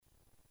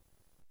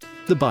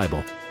The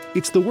Bible.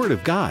 It's the Word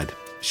of God,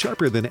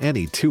 sharper than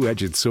any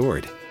two-edged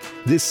sword.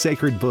 This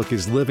sacred book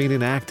is living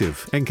and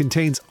active and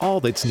contains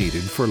all that's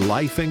needed for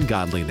life and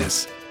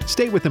godliness.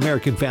 Stay with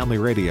American Family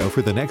Radio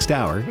for the next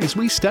hour as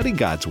we study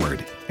God's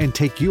Word and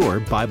take your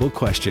Bible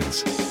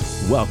questions.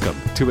 Welcome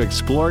to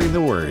Exploring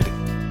the Word.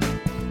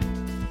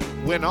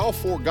 When all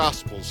four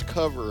Gospels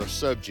cover a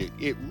subject,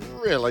 it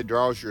really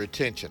draws your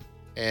attention.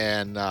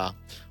 And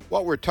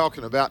what we're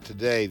talking about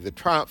today, the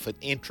triumphant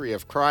entry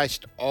of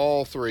Christ,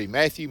 all three,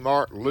 Matthew,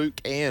 Mark,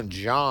 Luke, and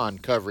John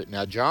cover it.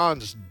 Now,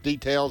 John's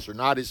details are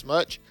not as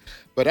much,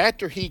 but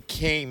after he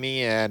came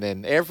in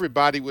and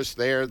everybody was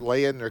there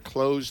laying their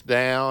clothes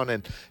down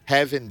and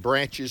having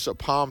branches of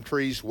palm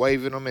trees,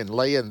 waving them and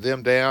laying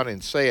them down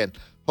and saying,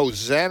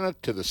 Hosanna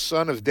to the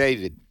Son of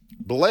David.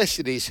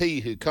 Blessed is he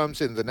who comes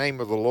in the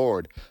name of the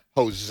Lord.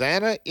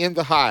 Hosanna in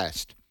the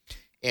highest.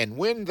 And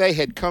when they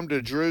had come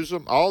to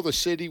Jerusalem, all the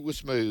city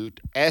was moved,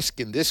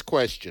 asking this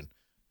question,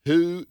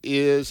 who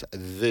is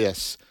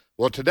this?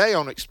 Well, today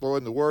on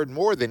Exploring the Word,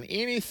 more than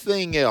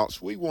anything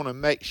else, we want to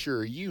make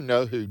sure you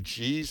know who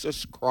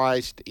Jesus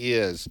Christ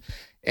is.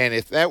 And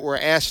if that were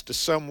asked to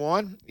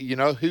someone,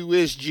 who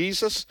is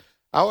Jesus?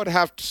 I would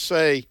not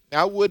say,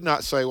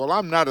 well,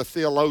 I'm not a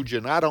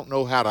theologian. I don't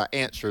know how to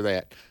answer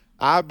that.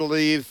 I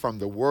believe from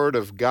the Word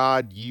of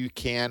God, you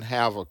can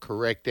have a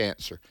correct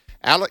answer.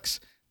 Alex,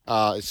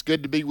 it's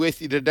good to be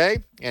with you today.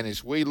 And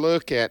as we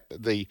look at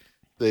the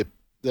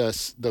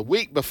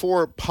week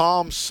before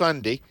Palm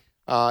Sunday,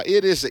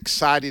 it is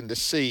exciting to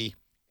see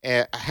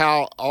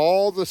how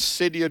all the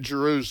city of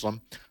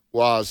Jerusalem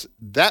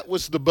that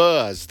was the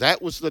buzz,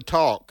 that was the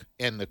talk.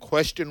 And the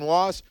question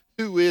was,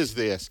 who is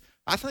this?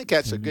 I think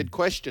that's a good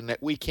question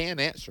that we can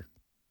answer.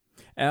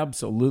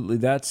 Absolutely.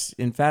 That's,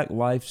 in fact,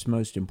 life's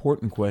most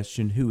important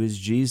question. Who is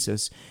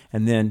Jesus?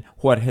 And then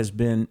what has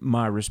been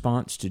my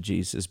response to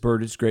Jesus?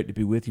 Bert, it's great to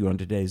be with you on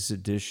today's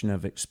edition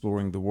of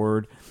Exploring the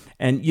Word.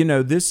 And,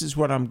 this is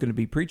what I'm going to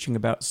be preaching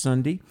about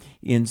Sunday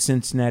in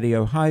Cincinnati,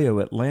 Ohio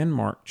at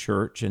Landmark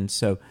Church. And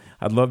so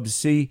I'd love to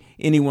see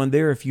anyone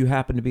there. If you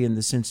happen to be in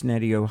the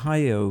Cincinnati,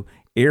 Ohio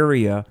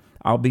area,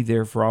 I'll be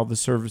there for all the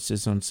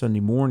services on Sunday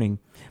morning.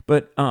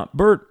 But,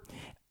 Bert,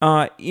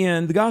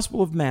 in the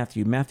Gospel of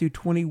Matthew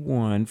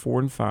 21, 4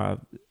 and 5,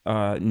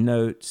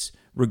 notes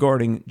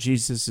regarding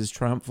Jesus'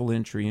 triumphal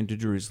entry into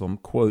Jerusalem,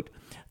 quote,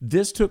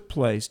 "This took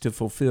place to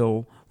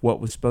fulfill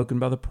what was spoken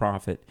by the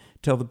prophet.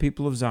 Tell the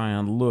people of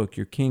Zion, look,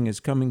 your king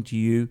is coming to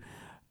you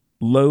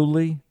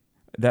lowly,"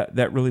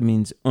 that really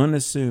means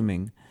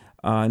unassuming,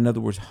 in other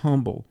words,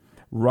 humble,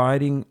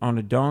 riding on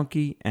a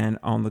donkey and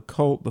on the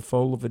colt, the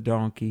foal of a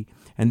donkey.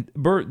 And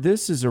Bert,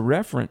 this is a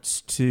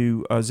reference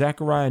to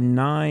Zechariah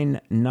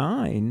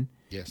 9:9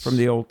 yes, from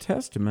the Old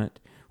Testament,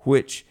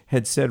 which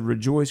had said,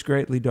 "Rejoice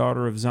greatly,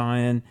 daughter of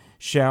Zion.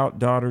 Shout,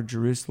 daughter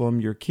Jerusalem.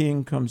 Your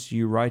king comes to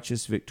you,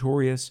 righteous,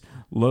 victorious,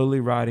 lowly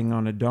riding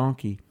on a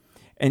donkey."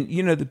 And,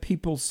 the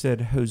people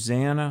said,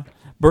 Hosanna.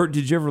 Bert,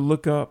 did you ever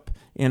look up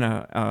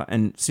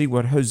and see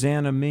what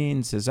Hosanna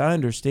means? As I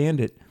understand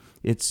it,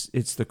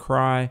 it's the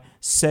cry,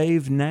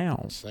 save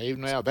now. Save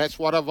now. That's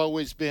what I've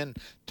always been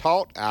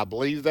taught. I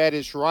believe that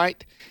is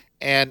right.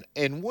 And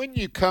when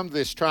you come to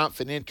this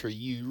triumphant entry,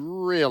 you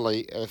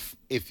really,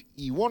 if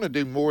you want to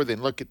do more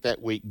than look at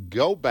that week,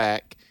 go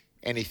back.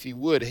 And if you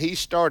would, he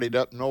started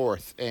up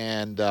north.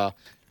 And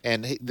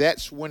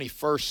that's when he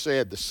first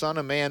said, the Son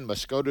of Man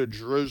must go to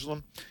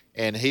Jerusalem,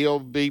 and he'll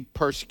be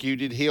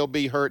persecuted, he'll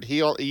be hurt,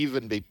 he'll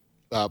even be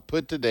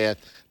put to death,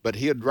 but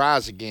he'll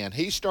rise again.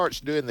 He starts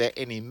doing that,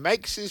 and he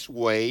makes his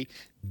way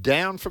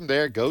down from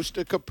there, goes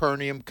to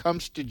Capernaum,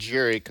 comes to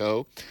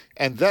Jericho,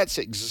 and that's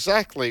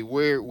exactly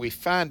where we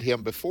find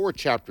him before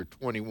chapter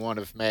 21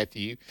 of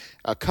Matthew,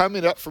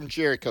 coming up from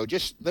Jericho.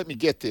 Just let me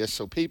get this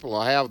so people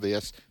will have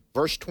this.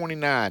 Verse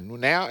 29,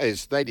 now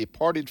as they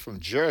departed from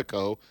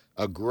Jericho,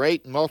 a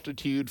great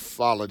multitude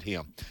followed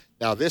him.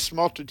 Now, this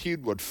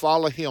multitude would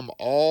follow him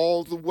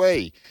all the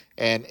way.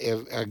 And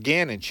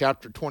again, in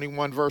chapter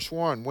 21, verse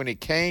 1, when it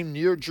came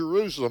near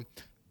Jerusalem,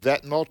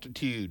 that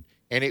multitude,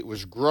 and it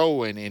was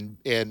growing.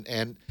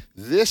 And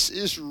this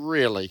is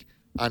really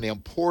an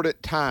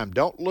important time.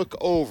 Don't look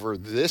over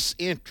this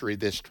entry,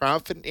 this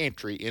triumphant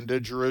entry into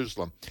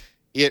Jerusalem.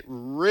 It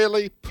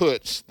really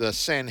puts the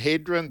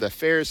Sanhedrin, the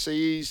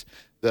Pharisees,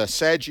 the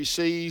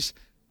Sadducees,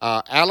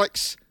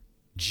 Alex,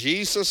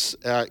 Jesus,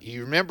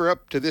 you remember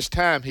up to this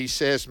time, he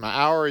says, my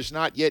hour is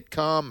not yet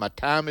come, my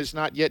time is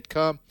not yet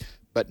come,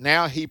 but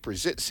now he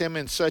presents him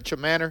in such a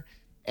manner,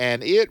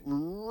 and it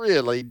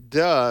really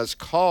does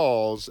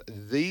cause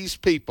these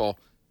people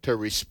to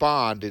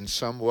respond in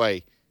some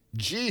way.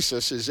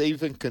 Jesus is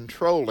even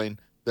controlling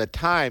the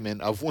timing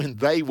of when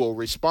they will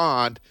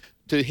respond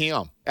to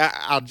him.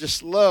 I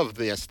just love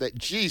this, that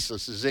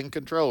Jesus is in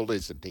control,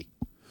 isn't he?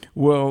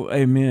 Well,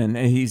 amen.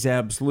 He's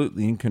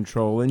absolutely in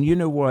control. And you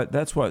know what?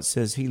 That's what it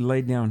says. He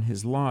laid down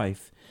his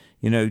life.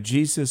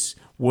 Jesus,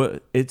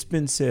 it's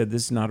been said,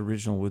 this is not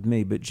original with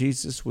me, but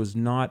Jesus was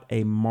not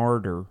a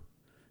martyr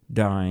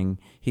dying.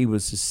 He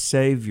was a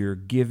Savior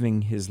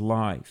giving his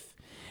life.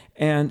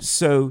 And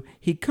so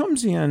he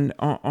comes in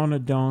on a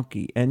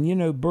donkey.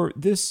 And, Bert,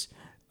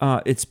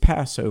 it's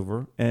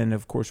Passover. And,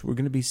 of course, we're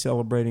going to be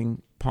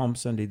celebrating Palm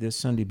Sunday this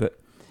Sunday. But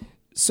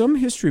some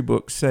history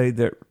books say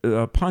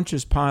that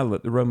Pontius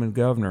Pilate, the Roman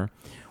governor,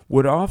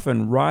 would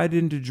often ride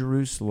into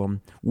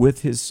Jerusalem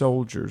with his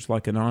soldiers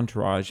like an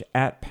entourage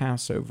at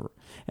Passover.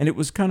 And it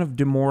was kind of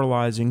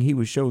demoralizing. He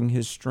was showing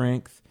his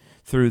strength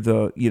through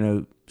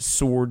the,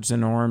 swords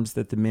and arms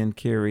that the men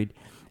carried.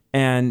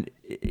 And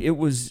it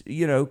was,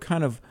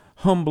 kind of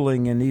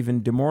humbling and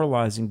even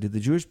demoralizing to the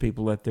Jewish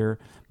people at their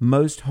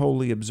most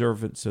holy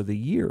observance of the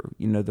year,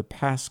 the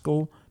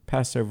Paschal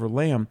Passover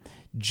lamb.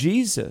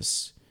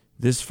 Jesus,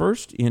 this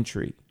first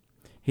entry,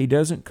 he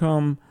doesn't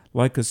come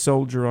like a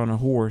soldier on a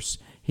horse.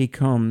 He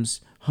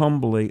comes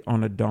humbly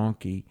on a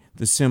donkey,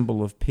 the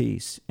symbol of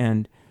peace.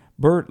 And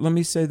Bert, let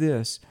me say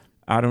this.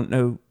 I don't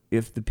know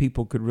if the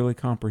people could really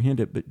comprehend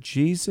it, but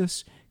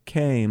Jesus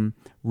came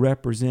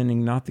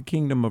representing not the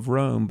kingdom of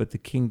Rome, but the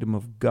kingdom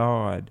of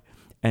God,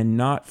 and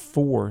not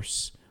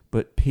force,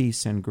 but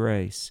peace and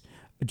grace.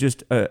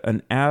 Just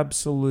an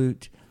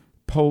absolute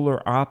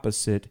polar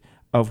opposite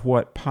of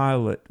what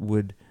Pilate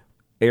would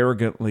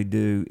arrogantly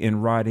do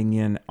in riding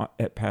in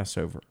at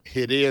Passover.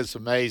 It is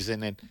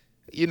amazing. And,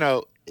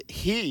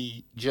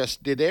 he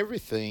just did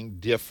everything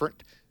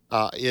different.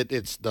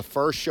 It's the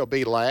first shall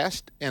be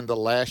last, and the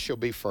last shall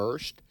be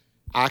first.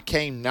 I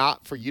came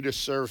not for you to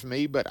serve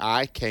me, but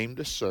I came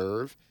to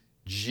serve.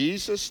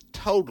 Jesus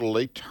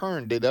totally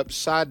turned it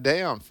upside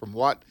down from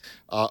what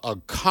a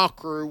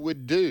conqueror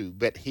would do.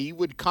 But he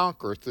would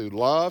conquer through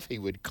love. He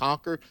would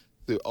conquer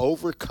through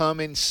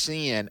overcoming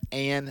sin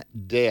and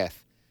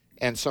death.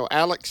 And so,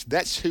 Alex,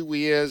 that's who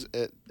he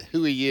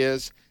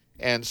is.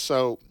 And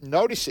so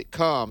notice it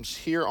comes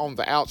here on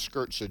the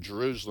outskirts of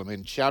Jerusalem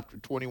in chapter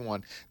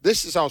 21.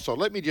 This is also,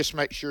 let me just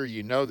make sure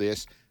you know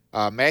this,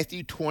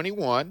 Matthew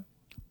 21,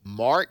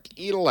 Mark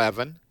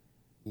 11,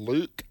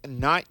 Luke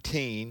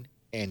 19,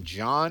 and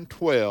John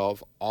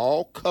 12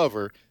 all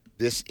cover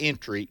this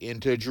entry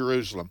into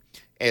Jerusalem.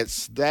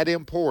 It's that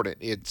important.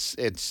 It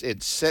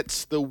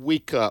sets the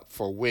week up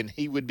for when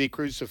he would be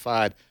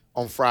crucified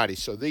on Friday.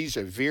 So these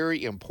are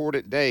very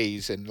important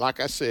days. And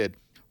like I said,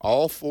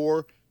 all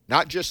four,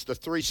 not just the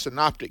three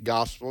synoptic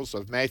gospels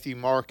of Matthew,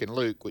 Mark, and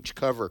Luke, which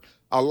cover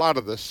a lot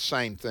of the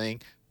same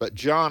thing, but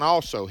John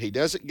also, he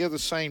doesn't give the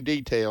same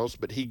details,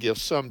 but he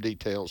gives some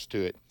details to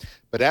it.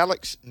 But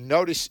Alex,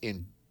 notice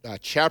in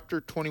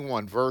chapter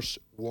 21, verse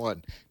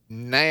 1,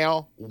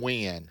 now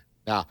when.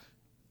 Now,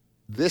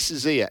 this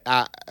is it.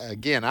 I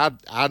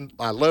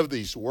love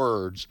these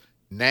words,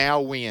 now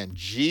when.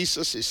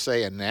 Jesus is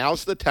saying,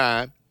 now's the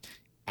time.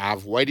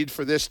 I've waited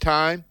for this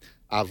time.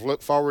 I've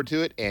looked forward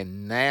to it,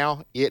 and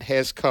now it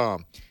has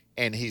come.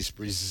 And he's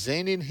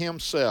presenting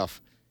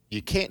himself.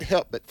 You can't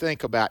help but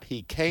think about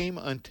he came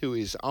unto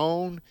his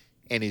own,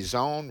 and his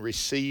own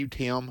received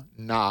him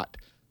not.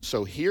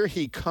 So here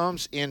he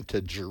comes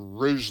into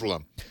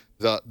Jerusalem,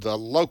 the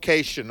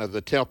location of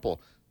the temple,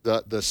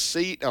 the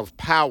seat of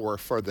power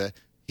for the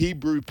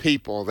Hebrew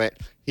people, that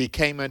he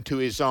came into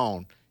his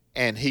own.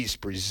 And he's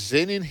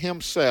presenting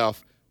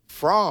himself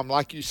from,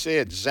 like you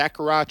said,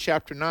 Zechariah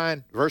chapter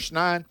 9, verse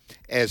 9,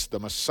 as the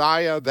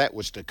Messiah that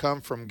was to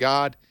come from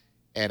God.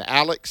 And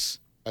Alex,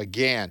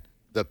 again,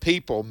 the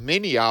people,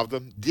 many of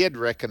them did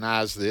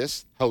recognize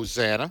this,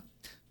 Hosanna,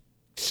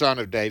 son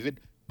of David,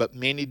 but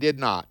many did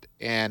not.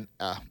 And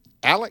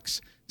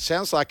Alex,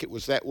 sounds like it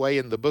was that way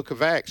in the book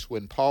of Acts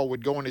when Paul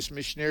would go on his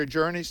missionary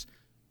journeys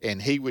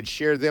and he would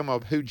share them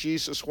of who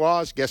Jesus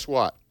was. Guess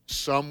what?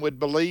 Some would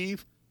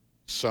believe,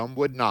 some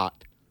would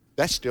not.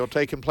 That's still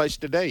taking place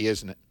today,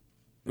 isn't it?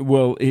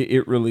 Well,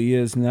 it really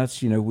is. And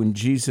that's, when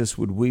Jesus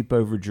would weep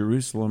over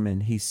Jerusalem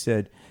and he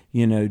said,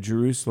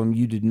 Jerusalem,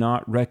 you did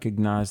not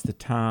recognize the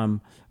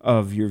time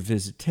of your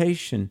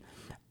visitation.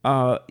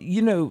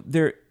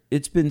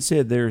 It's been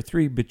said there are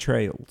three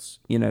betrayals,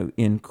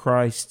 in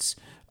Christ's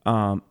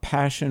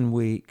Passion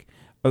Week.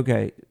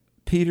 Okay,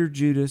 Peter,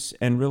 Judas,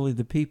 and really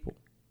the people.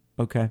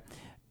 Okay.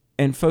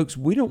 And folks,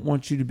 we don't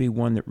want you to be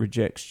one that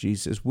rejects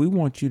Jesus. We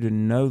want you to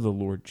know the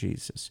Lord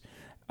Jesus.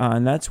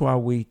 And that's why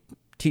we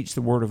teach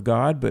the Word of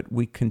God, but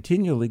we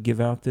continually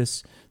give out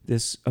this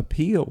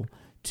appeal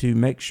to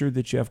make sure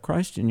that you have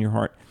Christ in your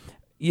heart.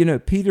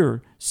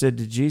 Peter said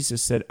to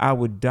Jesus, I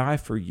would die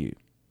for you.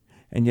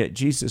 And yet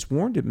Jesus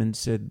warned him and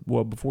said,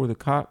 well, before the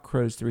cock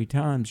crows 3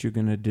 times, you're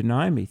going to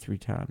deny me 3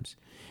 times.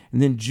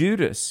 And then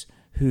Judas,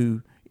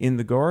 who in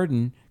the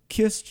garden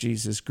kissed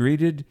Jesus,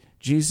 greeted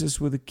Jesus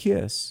with a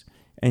kiss,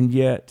 and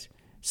yet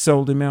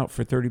sold him out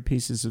for 30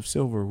 pieces of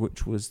silver,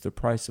 which was the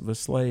price of a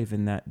slave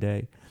in that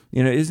day.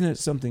 Isn't it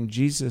something?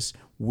 Jesus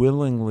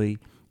willingly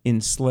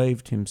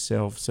enslaved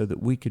himself so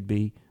that we could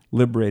be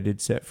liberated,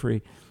 set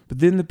free. But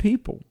then the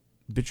people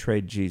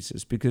betrayed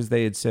Jesus because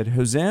they had said,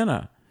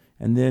 Hosanna.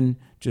 And then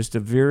just a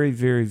very,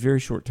 very, very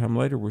short time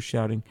later, we're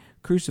shouting,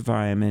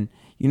 crucify him. And,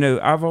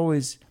 I've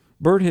always,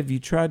 Bert, have you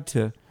tried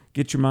to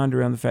get your mind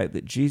around the fact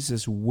that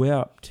Jesus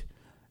wept?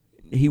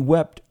 He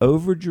wept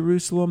over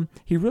Jerusalem.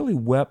 He really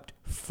wept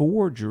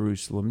for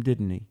Jerusalem,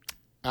 didn't he?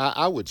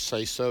 I would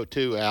say so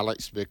too,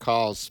 Alex,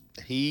 because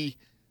he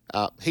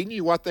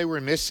knew what they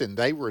were missing.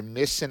 They were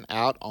missing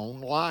out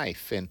on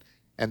life, and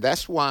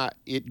that's why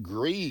it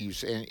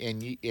grieves,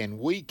 and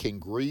we can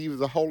grieve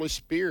the Holy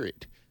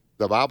Spirit.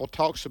 The Bible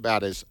talks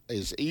about as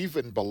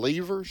even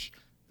believers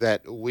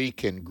that we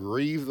can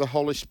grieve the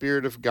Holy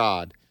Spirit of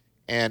God.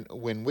 And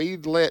when we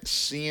let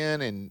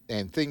sin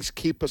and things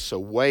keep us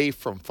away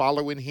from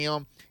following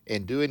Him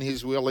and doing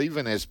His will,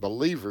 even as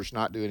believers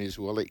not doing His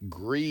will, it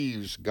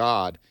grieves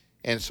God.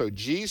 And so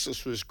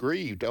Jesus was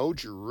grieved. Oh,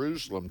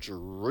 Jerusalem,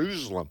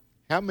 Jerusalem,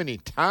 how many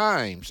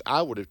times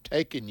I would have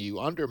taken you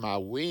under my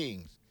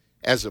wings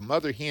as a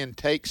mother hen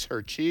takes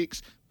her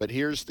chicks. But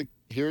here's the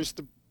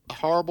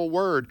horrible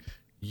word.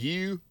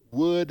 You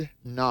would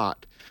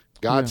not.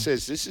 God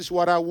says, this is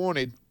what I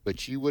wanted,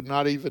 but you would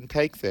not even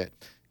take that.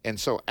 And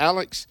so,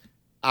 Alex,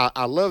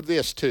 I love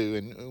this too,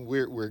 and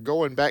we're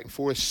going back and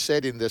forth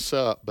setting this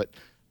up, but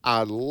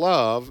I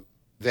love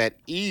that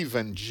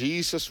even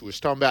Jesus was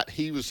talking about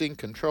he was in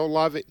control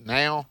of it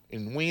now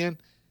and when.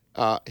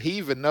 He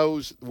even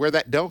knows where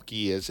that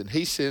donkey is, and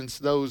he sends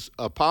those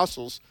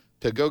apostles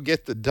to go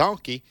get the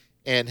donkey,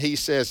 and he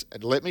says,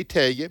 let me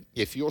tell you,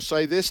 if you'll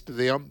say this to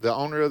them, the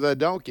owner of the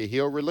donkey,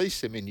 he'll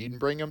release him, and you can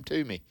bring him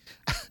to me.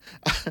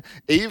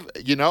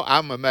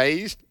 I'm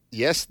amazed.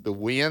 Yes, the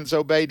winds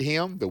obeyed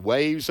him. The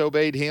waves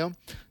obeyed him.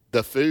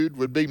 The food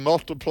would be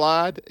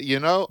multiplied.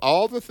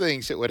 All the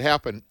things that would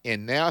happen.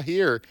 And now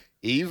here,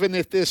 even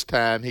at this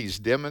time, he's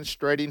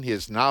demonstrating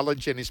his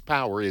knowledge and his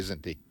power,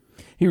 isn't he?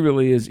 He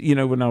really is.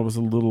 When I was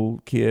a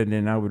little kid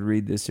and I would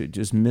read this, it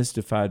just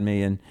mystified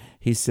me. And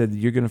he said,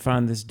 you're going to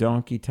find this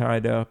donkey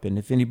tied up. And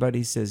if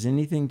anybody says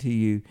anything to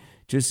you,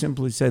 just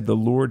simply say, the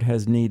Lord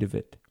has need of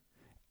it.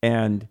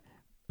 And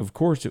of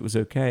course it was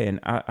okay. And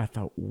I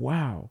thought,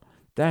 wow,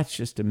 that's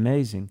just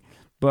amazing.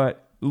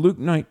 But Luke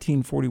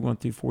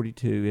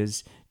 19:41-42,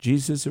 as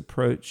Jesus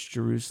approached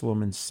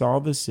Jerusalem and saw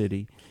the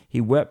city,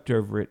 he wept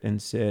over it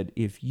and said,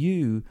 if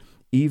you,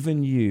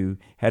 even you,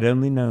 had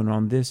only known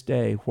on this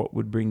day what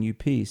would bring you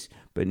peace,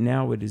 but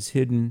now it is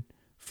hidden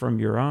from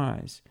your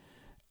eyes.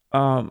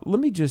 Let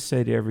me just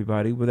say to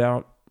everybody,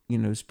 without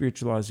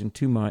spiritualizing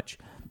too much,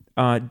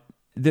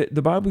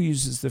 the Bible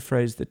uses the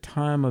phrase, the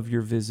time of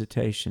your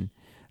visitation.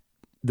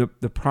 The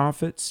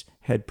prophets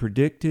had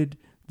predicted,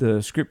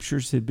 the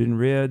scriptures had been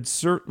read,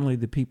 certainly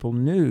the people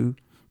knew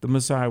the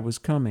Messiah was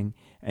coming,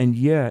 and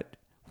yet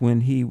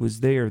when he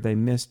was there, they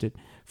missed it.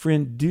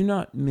 Friend, do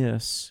not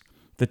miss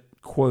the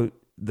quote,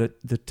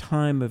 the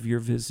time of your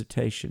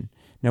visitation.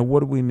 Now, what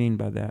do we mean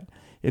by that?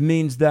 It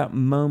means that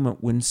moment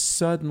when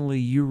suddenly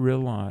you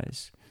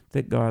realize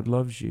that God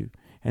loves you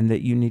and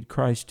that you need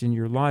Christ in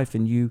your life,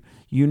 and you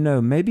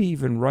know, maybe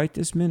even right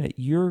this minute,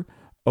 you're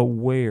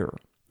aware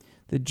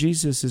that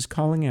Jesus is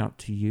calling out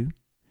to you.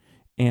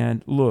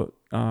 And look,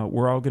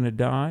 we're all going to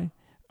die,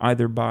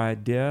 either by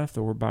death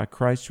or by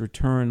Christ's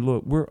return.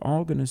 Look, we're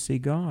all going to see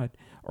God.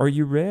 Are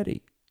you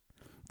ready?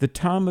 The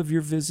time of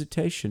your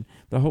visitation,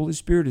 the Holy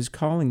Spirit is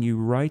calling you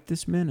right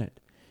this minute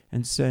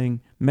and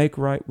saying, make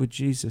right with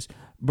Jesus.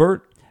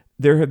 Bert,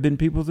 there have been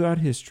people throughout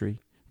history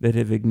that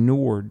have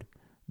ignored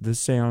the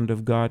sound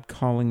of God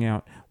calling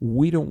out.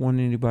 We don't want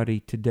anybody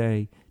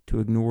today to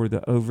ignore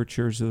the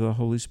overtures of the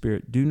Holy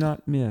Spirit. Do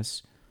not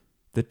miss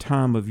the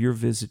time of your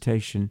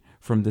visitation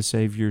from the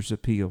Savior's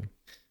appeal.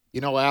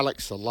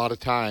 Alex, a lot of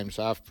times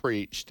I've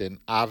preached and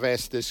I've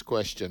asked this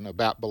question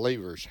about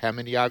believers. How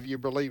many of you are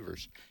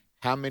believers?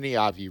 How many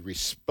of you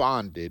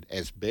responded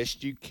as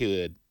best you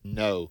could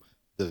know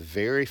the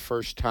very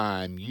first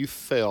time you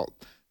felt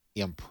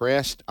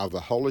impressed of the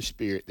Holy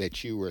Spirit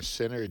that you were a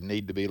sinner and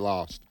need to be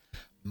lost?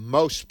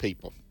 Most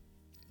people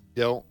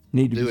don't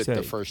do it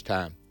the first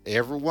time.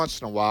 Every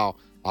once in a while,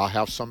 I'll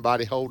have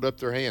somebody hold up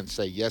their hand and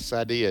say, yes,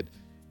 I did.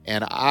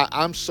 And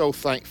I'm so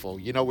thankful.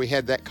 We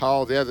had that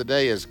call the other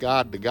day as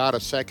God, the God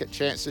of second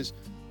chances.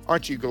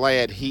 Aren't you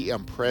glad he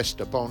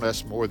impressed upon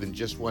us more than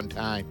just one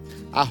time?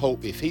 I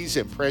hope if he's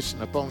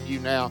impressing upon you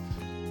now,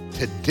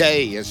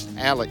 today, as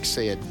Alex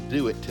said,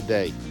 do it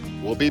today.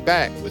 We'll be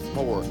back with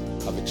more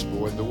of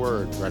Exploring the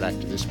Word right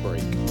after this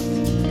break.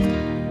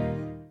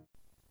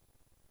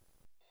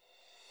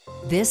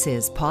 This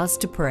is Pause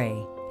to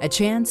Pray, a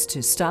chance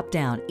to stop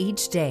down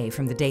each day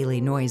from the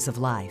daily noise of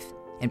life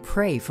and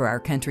pray for our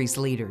country's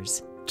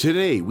leaders.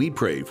 Today, we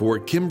pray for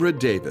Kimbra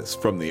Davis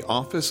from the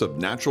Office of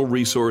Natural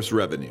Resource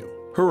Revenue.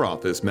 Her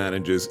office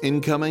manages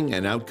incoming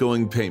and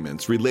outgoing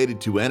payments related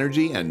to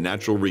energy and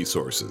natural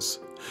resources.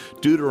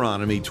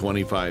 Deuteronomy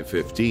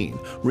 25:15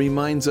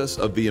 reminds us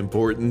of the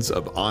importance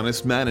of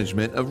honest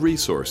management of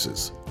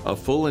resources. A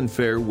full and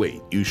fair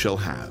weight you shall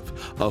have,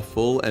 a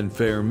full and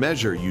fair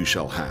measure you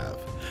shall have,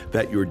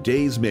 that your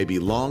days may be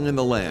long in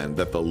the land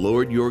that the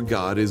Lord your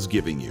God is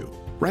giving you.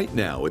 Right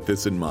now, with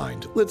this in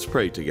mind, let's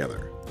pray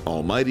together.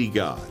 Almighty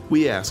God,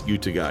 we ask you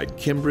to guide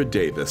Kimbra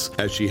Davis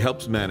as she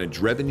helps manage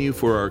revenue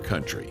for our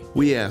country.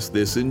 We ask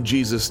this in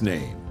Jesus'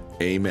 name.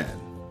 Amen.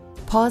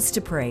 Pause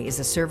to Pray is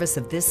a service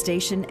of this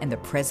station and the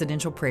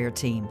Presidential Prayer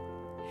Team.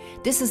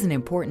 This is an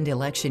important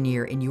election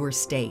year in your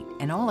state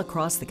and all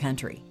across the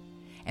country.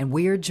 and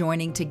we're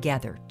joining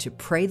together to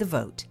pray the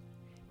vote.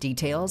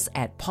 Details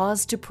at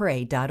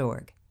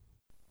pausetopray.org.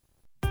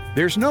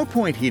 There's no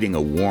point heeding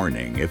a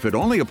warning if it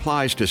only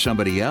applies to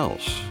somebody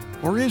else.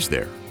 Or is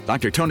there?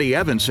 Dr. Tony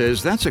Evans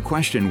says that's a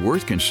question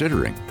worth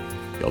considering.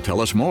 He'll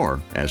tell us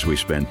more as we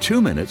spend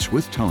 2 minutes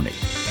with Tony.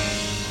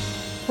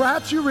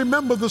 Perhaps you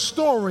remember the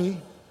story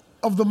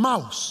of the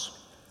mouse.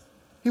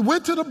 He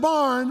went to the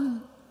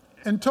barn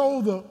and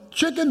told the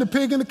chicken, the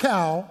pig, and the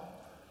cow,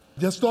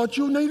 just thought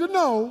you need to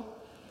know,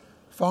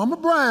 Farmer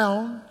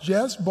Brown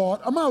just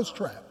bought a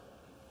mousetrap.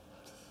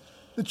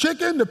 The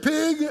chicken, the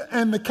pig,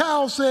 and the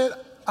cow said,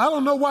 I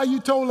don't know why you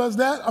told us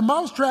that. A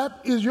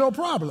mousetrap is your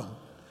problem.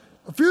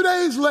 A few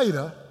days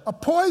later, a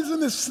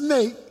poisonous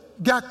snake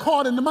got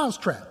caught in the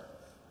mousetrap.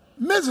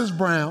 Mrs.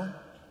 Brown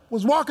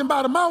was walking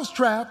by the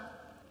mousetrap,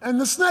 and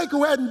the snake,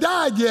 who hadn't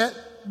died yet,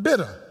 bit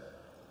her.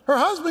 Her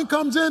husband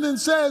comes in and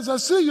says, I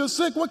see you're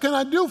sick. What can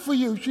I do for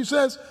you? She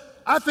says,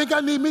 I think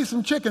I need me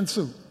some chicken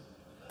soup.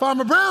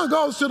 Farmer Brown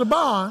goes to the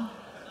barn,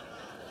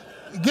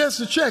 gets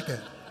the chicken.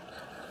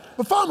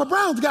 But Farmer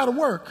Brown's got to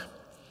work.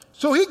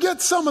 So he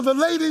gets some of the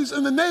ladies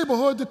in the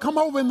neighborhood to come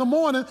over in the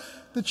morning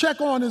to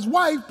check on his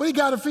wife, but he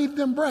got to feed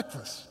them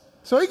breakfast.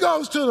 So he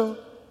goes to the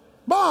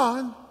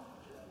barn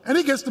and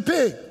he gets the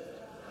pig.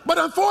 But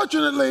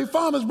unfortunately,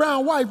 Farmer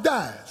Brown's wife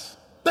dies.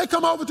 They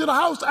come over to the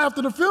house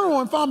after the funeral,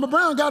 and Farmer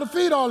Brown got to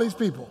feed all these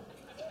people.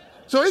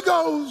 So he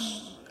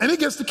goes and he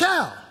gets the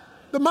cow.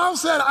 The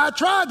mouse said, I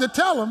tried to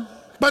tell them,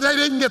 but they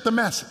didn't get the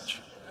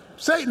message.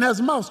 Satan has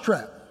a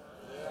mousetrap.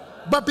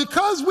 But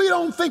because we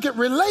don't think it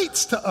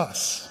relates to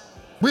us,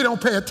 we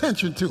don't pay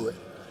attention to it.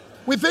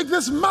 We think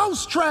this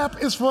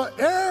mousetrap is for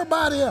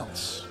everybody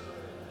else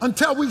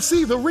until we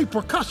see the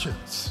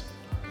repercussions.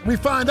 We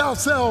find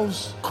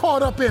ourselves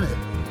caught up in it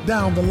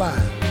down the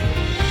line.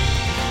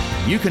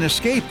 You can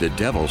escape the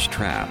devil's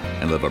trap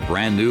and live a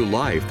brand new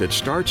life that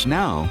starts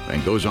now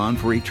and goes on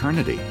for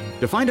eternity.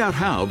 To find out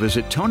how,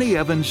 visit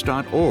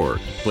tonyevans.org.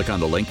 Click on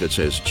the link that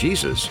says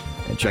Jesus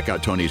and check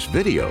out Tony's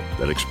video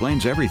that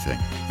explains everything.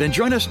 Then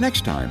join us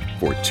next time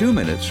for 2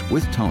 Minutes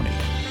with Tony.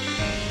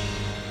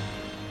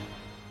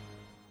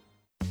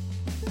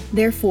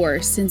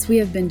 Therefore, since we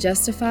have been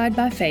justified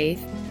by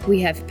faith,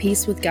 we have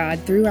peace with God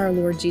through our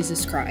Lord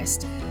Jesus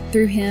Christ.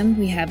 Through him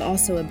we have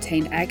also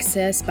obtained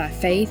access by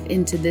faith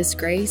into this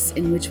grace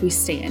in which we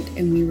stand,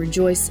 and we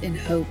rejoice in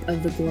hope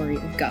of the glory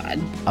of God.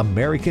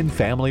 American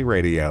Family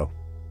Radio.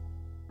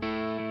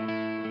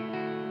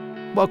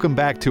 Welcome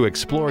back to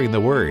Exploring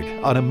the Word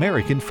on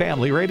American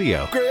Family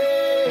Radio. Grace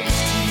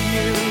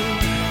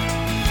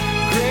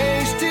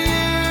to you,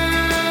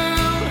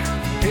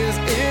 his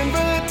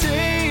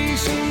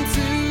invitation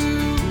to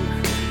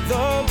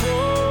the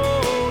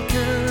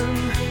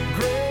broken.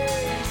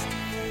 Grace.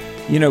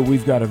 You know,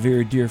 we've got a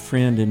very dear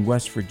friend in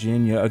West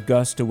Virginia,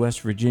 Augusta,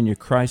 West Virginia,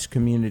 Christ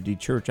Community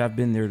Church. I've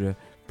been there to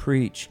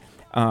preach.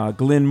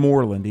 Glenn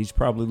Moreland, he's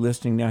probably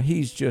listening now.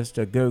 He's just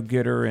a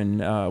go-getter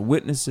and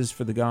witnesses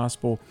for the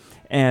gospel.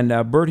 And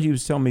Bert, he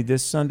was telling me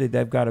this Sunday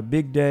they've got a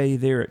big day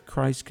there at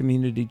Christ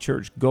Community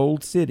Church.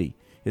 Gold City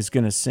is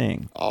going to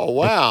sing. Oh,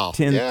 wow. At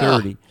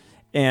 10:30. Yeah.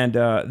 And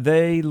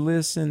they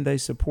listen, they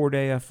support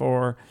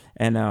AFR.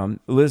 And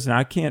listen,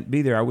 I can't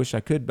be there. I wish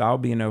I could. I'll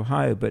be in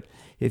Ohio. But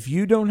if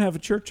you don't have a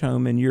church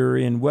home and you're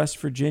in West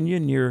Virginia,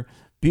 near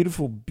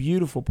beautiful,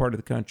 beautiful part of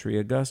the country,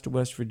 Augusta,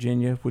 West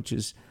Virginia, which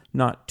is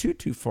not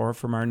too far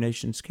from our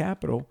nation's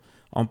capital,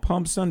 on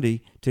Palm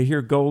Sunday to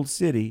hear Gold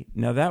City.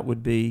 Now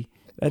that'd be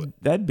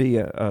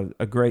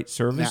a great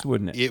service,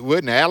 wouldn't it? It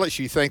wouldn't. Alex,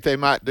 you think they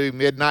might do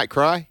Midnight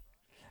Cry?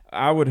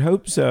 I would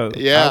hope so.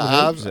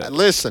 Yeah,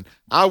 listen,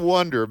 I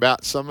wonder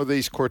about some of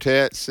these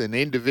quartets and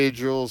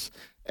individuals,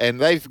 and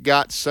they've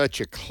got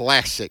such a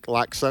classic,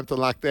 like something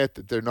like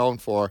that they're known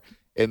for,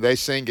 and they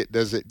sing it,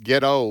 does it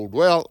get old?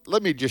 Well,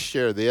 let me just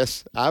share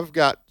this. I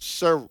got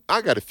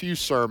a few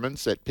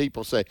sermons that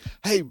people say,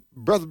 hey,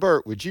 Brother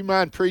Bert, would you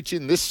mind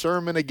preaching this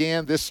sermon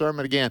again?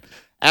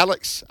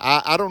 Alex,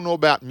 I don't know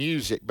about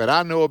music, but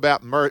I know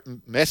about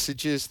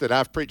messages that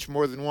I've preached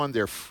more than one.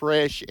 They're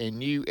fresh and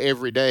new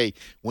every day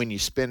when you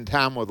spend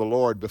time with the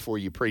Lord before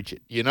you preach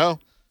it, you know?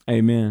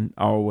 Amen.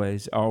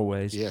 Always,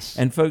 always. Yes.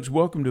 And folks,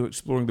 welcome to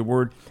Exploring the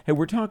Word. Hey,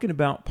 we're talking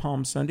about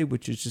Palm Sunday,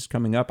 which is just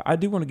coming up. I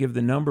do want to give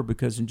the number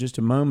because in just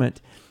a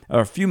moment, or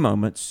a few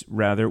moments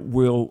rather,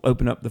 we'll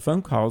open up the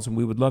phone calls and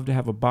we would love to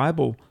have a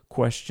Bible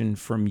question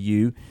from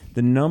you.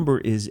 The number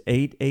is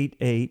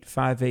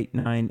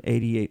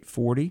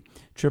 888-589-8840,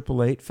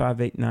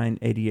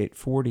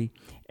 888-589-8840.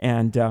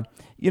 And,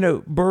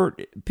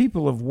 Bert,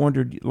 people have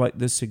wondered, like,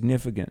 the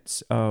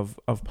significance of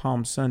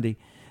Palm Sunday.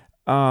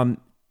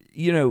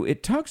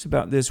 It talks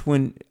about this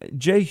when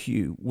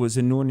Jehu was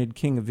anointed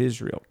king of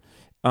Israel.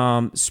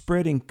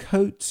 Spreading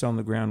coats on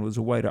the ground was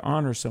a way to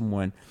honor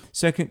someone.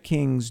 2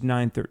 Kings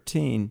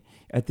 9:13,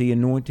 at the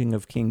anointing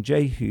of King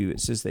Jehu,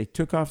 it says they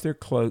took off their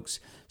cloaks,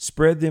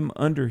 spread them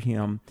under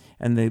him,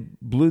 and they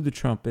blew the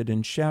trumpet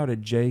and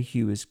shouted,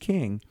 Jehu is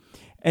king.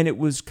 And it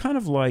was kind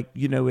of like,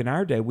 in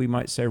our day, we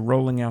might say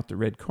rolling out the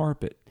red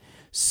carpet.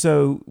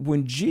 So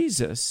when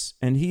Jesus,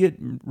 and he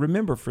had,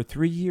 remember, for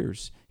 3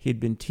 years, he had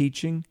been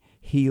teaching,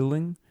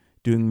 healing,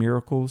 doing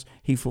miracles.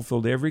 He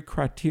fulfilled every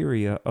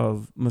criteria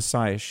of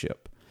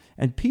messiahship.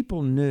 And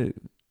people knew.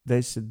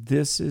 They said,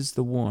 this is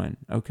the one,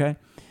 okay?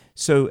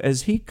 So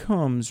as he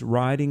comes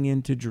riding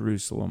into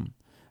Jerusalem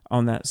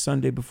on that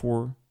Sunday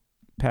before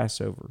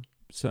Passover,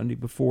 Sunday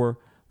before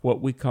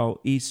what we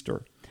call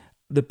Easter,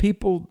 the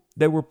people,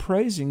 they were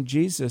praising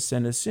Jesus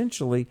and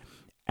essentially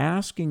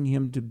asking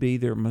him to be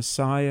their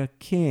Messiah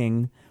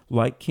king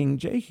like King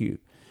Jehu.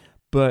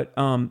 But,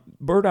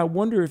 Bert, I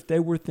wonder if they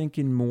were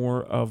thinking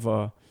more of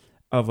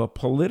a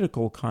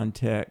political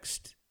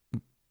context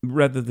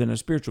rather than a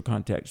spiritual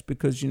context,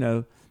 because,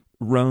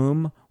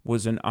 Rome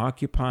was an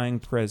occupying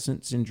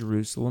presence in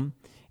Jerusalem,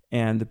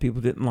 and the people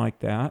didn't like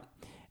that.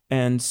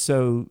 And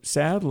so,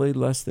 sadly,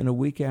 less than a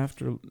week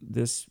after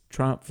this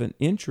triumphant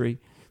entry,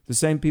 the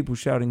same people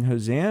shouting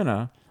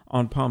Hosanna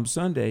on Palm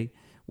Sunday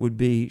would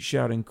be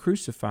shouting,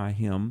 crucify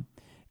him.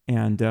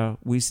 And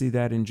we see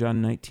that in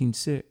John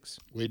 19:6.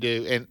 We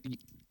do. And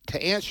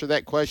to answer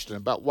that question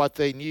about what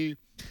they knew,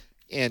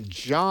 in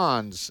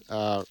John's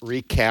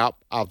recap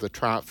of the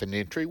triumphant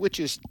entry, which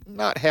is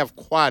not have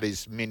quite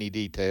as many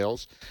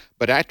details,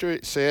 but after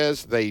it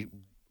says they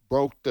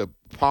broke the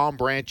palm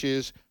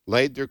branches,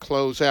 laid their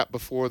clothes out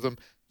before them,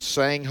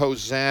 sang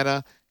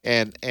Hosanna,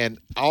 and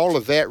all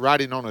of that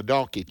riding on a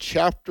donkey.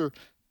 Chapter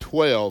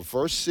 12,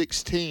 verse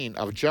 16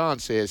 of John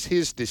says,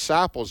 his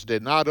disciples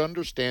did not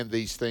understand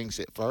these things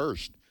at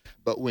first.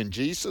 But when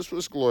Jesus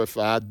was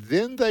glorified,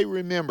 then they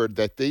remembered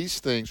that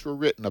these things were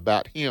written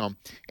about him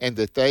and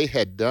that they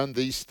had done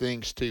these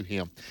things to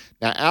him.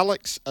 Now,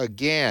 Alex,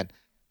 again,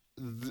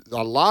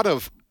 a lot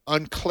of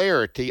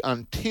unclarity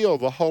until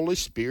the Holy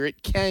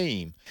Spirit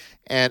came.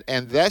 And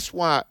that's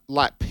why,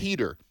 like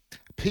Peter,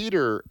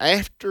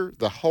 after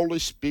the Holy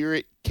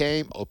Spirit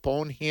came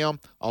upon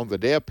him on the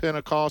day of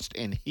Pentecost,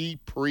 and he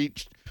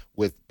preached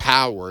with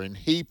power, and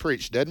he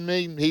preached. Doesn't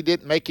mean he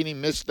didn't make any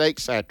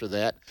mistakes after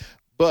that,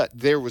 but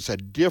there was a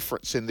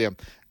difference in them.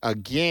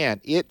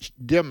 Again, it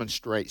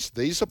demonstrates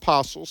these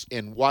apostles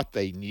in what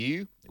they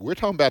knew. We're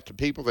talking about the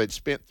people that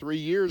spent 3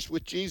 years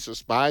with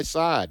Jesus by his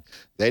side.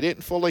 They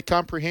didn't fully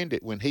comprehend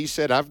it when he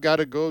said, I've got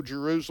to go to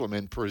Jerusalem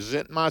and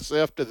present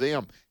myself to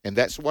them. And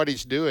that's what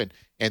he's doing.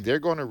 And they're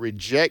going to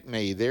reject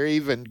me. They're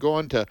even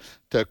going to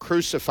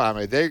crucify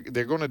me. They're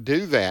going to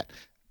do that.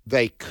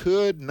 They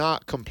could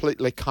not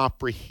completely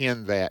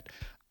comprehend that.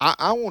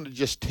 I want to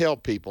just tell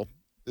people,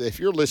 if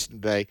you're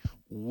listening today,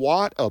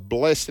 what a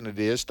blessing it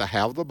is to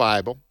have the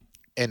Bible,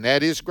 and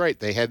that is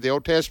great. They had the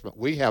Old Testament.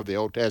 We have the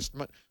Old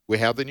Testament. We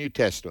have the New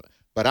Testament.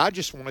 But I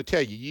just want to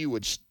tell you, you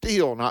would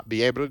still not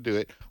be able to do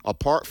it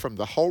apart from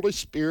the Holy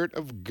Spirit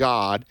of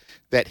God,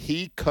 that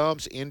he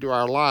comes into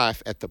our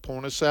life at the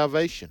point of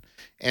salvation.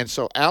 And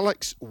so,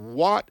 Alex,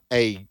 what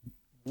a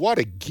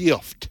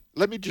gift.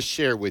 Let me just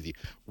share with you.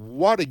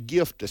 What a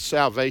gift of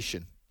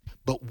salvation.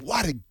 But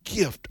what a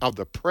gift of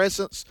the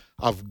presence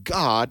of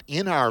God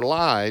in our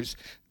lives,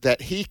 that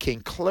he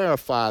can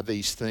clarify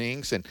these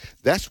things. And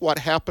that's what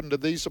happened to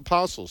these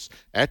apostles.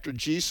 After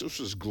Jesus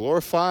was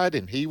glorified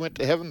and he went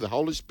to heaven, the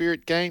Holy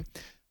Spirit came,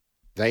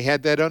 they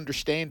had that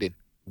understanding.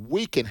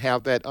 We can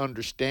have that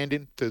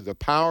understanding through the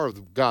power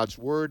of God's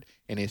Word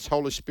and his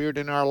Holy Spirit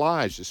in our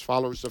lives as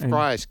followers of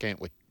Christ, can't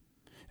we?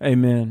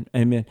 Amen.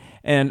 Amen.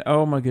 And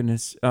oh my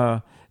goodness,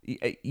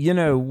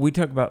 we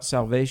talk about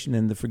salvation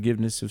and the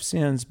forgiveness of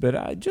sins,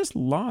 but just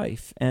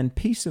life and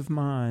peace of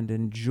mind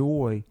and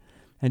joy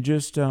and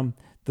just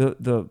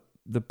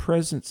the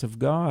presence of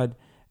God.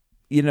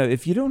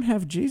 If you don't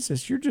have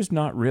Jesus, you're just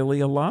not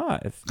really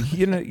alive.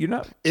 You're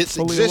not. It's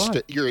fully existent.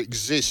 alive. You're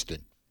existing.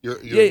 You're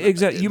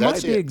exactly. You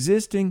might be it.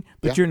 existing,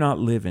 but you're not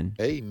living.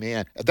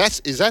 Amen.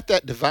 Is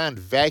that divine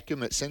vacuum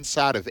that's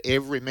inside of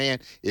every man?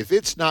 If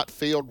it's not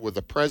filled with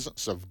the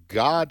presence of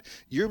God,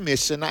 you're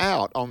missing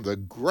out on the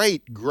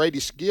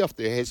greatest gift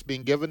that has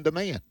been given to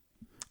man.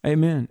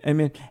 Amen.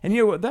 Amen. And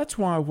you know what? That's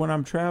why when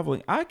I'm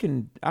traveling, I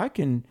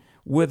can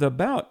with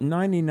about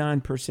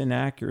 99%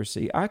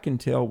 accuracy, I can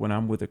tell when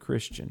I'm with a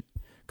Christian,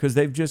 because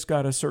they've just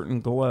got a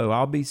certain glow.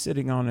 I'll be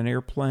sitting on an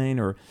airplane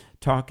or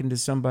talking to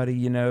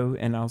somebody,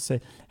 and I'll say,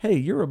 hey,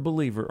 you're a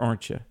believer,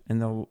 aren't you?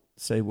 And they'll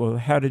say, well,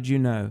 how did you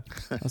know?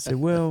 I'll say,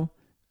 well,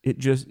 it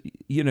just,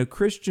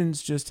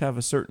 Christians just have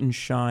a certain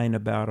shine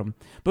about them.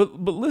 But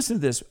listen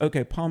to this.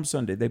 Okay, Palm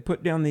Sunday, they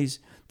put down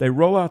they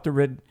roll out the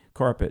red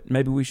carpet.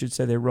 Maybe we should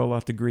say they roll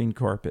out the green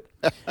carpet.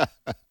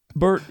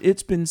 Bert,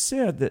 it's been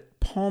said that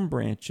palm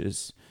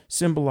branches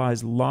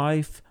symbolize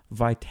life,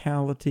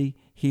 vitality,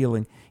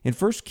 healing. In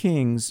 1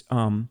 Kings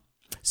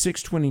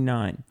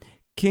 6:29,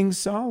 King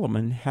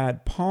Solomon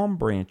had palm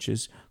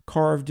branches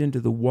carved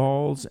into the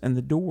walls and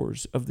the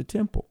doors of the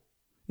temple.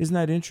 Isn't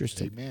that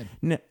interesting?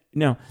 Amen.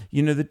 Now,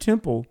 the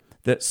temple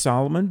that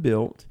Solomon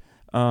built,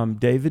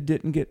 David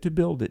didn't get to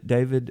build it.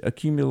 David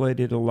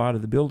accumulated a lot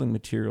of the building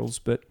materials,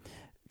 but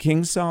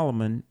King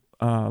Solomon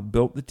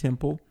built the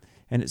temple,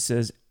 and it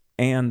says,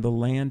 and the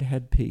land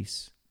had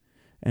peace.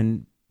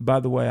 And by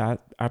the way,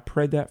 I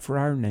prayed that for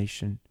our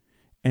nation,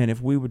 And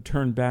if we would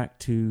turn back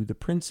to the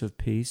Prince of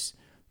Peace,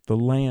 the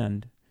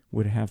land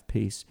would have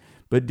peace.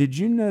 But did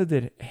you know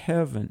that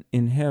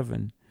in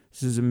heaven,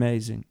 this is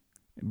amazing.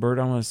 Bert,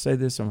 I want to say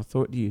this, I'm going to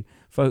throw it to you.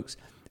 Folks,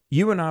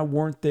 you and I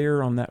weren't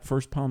there on that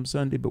first Palm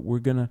Sunday, but we're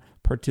going to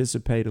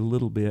participate a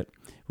little bit.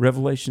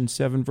 Revelation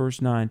 7,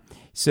 verse 9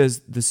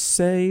 says, the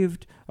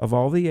saved of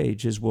all the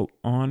ages will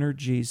honor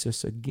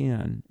Jesus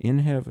again in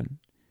heaven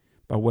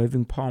by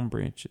waving palm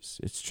branches.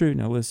 It's true.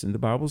 Now listen, the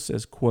Bible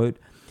says, quote,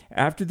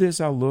 after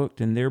this I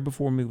looked, and there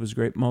before me was a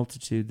great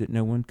multitude that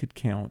no one could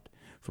count,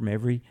 from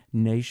every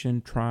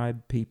nation,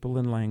 tribe, people,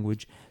 and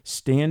language,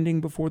 standing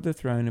before the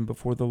throne and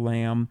before the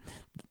Lamb.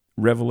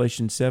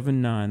 Revelation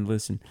 7:9,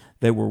 listen,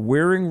 they were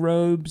wearing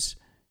robes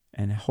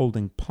and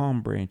holding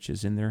palm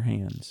branches in their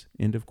hands.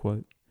 End of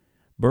quote.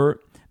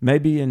 Bert,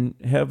 maybe in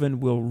heaven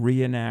we'll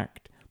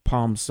reenact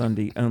Palm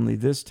Sunday, only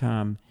this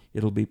time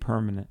it'll be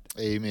permanent.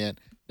 Amen.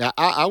 Now,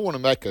 I want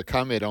to make a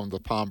comment on the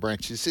palm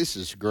branches. This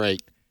is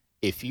great.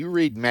 If you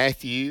read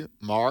Matthew,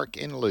 Mark,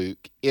 and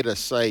Luke, it'll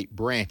say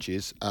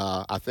branches.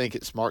 I think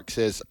it's Mark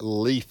says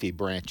leafy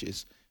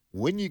branches.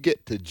 When you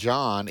get to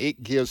John,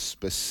 it gives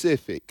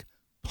specific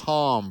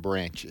palm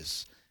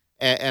branches.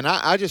 And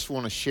I just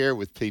want to share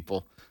with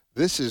people,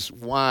 this is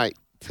why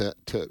to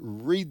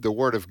read the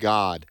Word of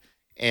God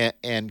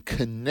and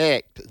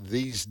connect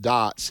these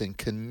dots and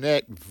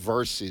connect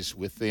verses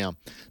with them,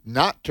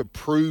 not to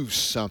prove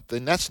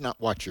something. That's not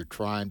what you're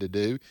trying to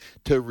do,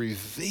 to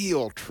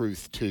reveal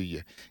truth to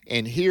you.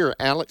 And here,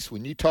 Alex,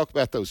 when you talk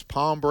about those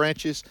palm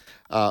branches,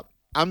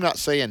 I'm not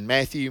saying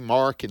Matthew,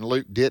 Mark, and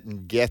Luke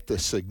didn't get the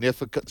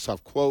significance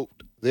of, quote,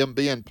 them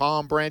being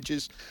palm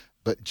branches,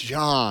 but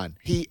John,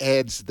 he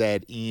adds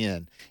that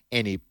in,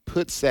 and he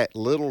puts that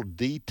little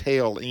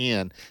detail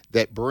in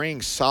that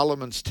brings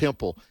Solomon's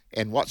temple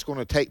and what's going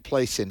to take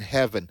place in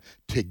heaven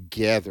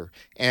together.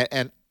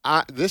 And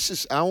I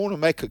want to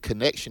make a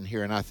connection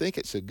here, and I think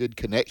it's a good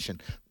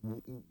connection.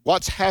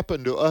 What's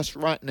happened to us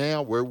right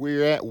now, where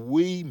we're at,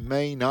 we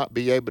may not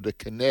be able to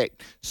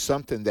connect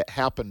something that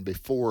happened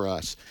before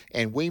us,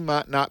 and we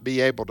might not be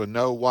able to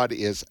know what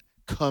is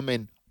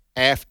coming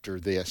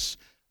after this.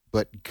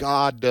 But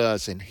God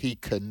does, and he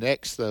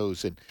connects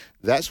those. And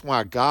that's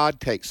why God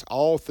takes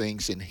all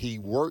things and he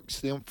works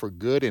them for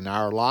good in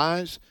our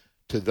lives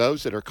to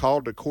those that are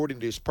called according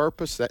to his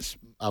purpose. That's,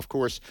 of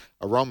course,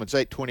 Romans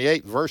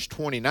 8:28. Verse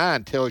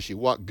 29 tells you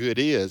what good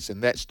is,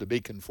 and that's to be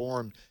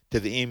conformed to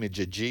the image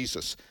of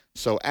Jesus.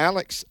 So,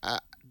 Alex,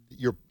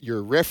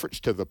 your reference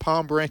to the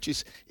palm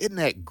branches, isn't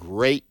that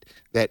great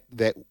that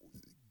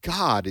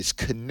God is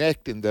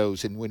connecting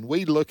those? And when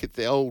we look at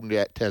the Old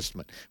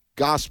Testament,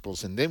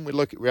 Gospels, and then we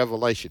look at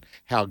Revelation,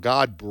 how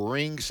God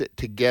brings it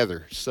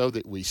together so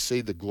that we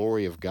see the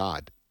glory of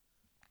God.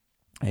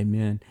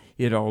 Amen.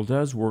 It all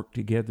does work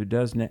together,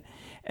 doesn't it?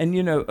 And,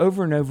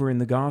 over and over in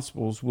the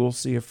Gospels, we'll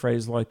see a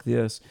phrase like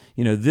this,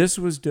 this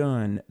was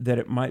done that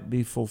it might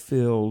be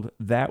fulfilled,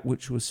 that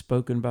which was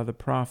spoken by the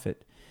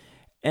prophet.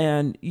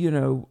 And,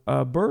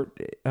 Bert,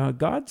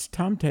 God's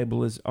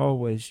timetable is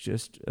always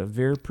just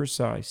very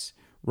precise,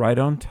 right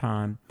on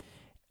time.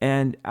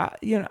 And,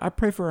 I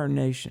pray for our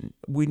nation.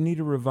 We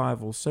need a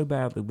revival so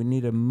badly. We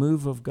need a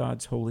move of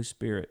God's Holy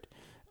Spirit.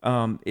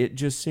 It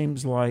just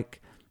seems like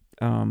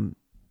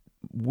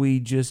we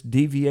just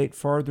deviate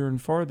farther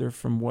and farther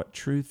from what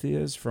truth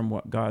is, from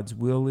what God's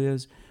will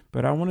is.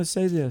 But I want to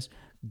say this,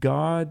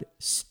 God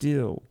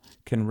still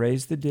can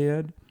raise the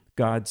dead.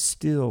 God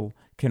still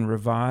can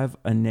revive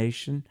a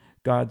nation.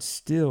 God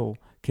still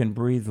can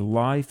breathe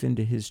life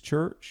into his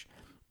church.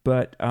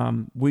 But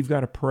we've got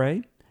to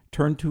pray,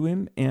 turn to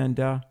him,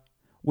 and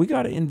we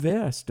got to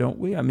invest, don't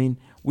we? I mean,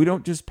 we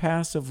don't just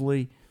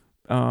passively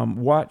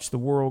watch the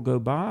world go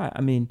by. I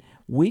mean,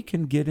 we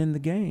can get in the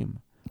game.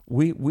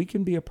 We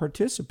can be a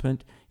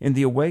participant in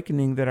the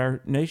awakening that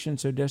our nation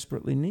so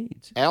desperately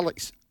needs.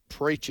 Alex,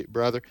 preach it,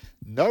 brother.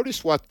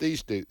 Notice what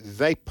these do.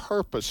 They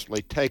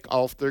purposely take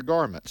off their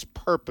garments,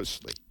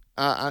 purposely.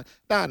 Now,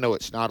 I know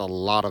it's not a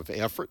lot of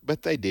effort,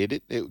 but they did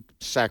it. It was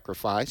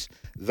sacrifice.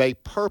 They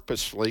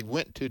purposely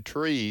went to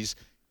trees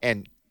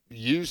and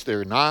used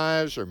their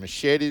knives or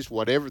machetes,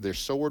 whatever, their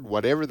sword,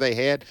 whatever they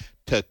had,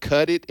 to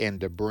cut it and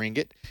to bring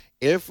it.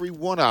 Every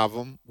one of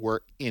them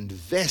were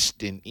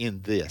investing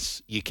in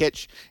this. You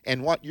catch,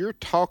 and what you're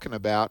talking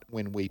about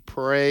when we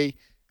pray,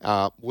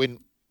 when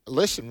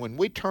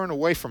we turn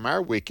away from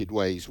our wicked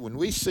ways, when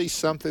we see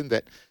something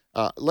that,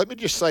 let me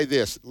just say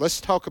this.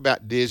 Let's talk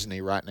about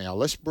Disney right now.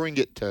 Let's bring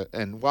it to,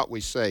 and what we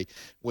say.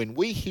 When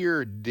we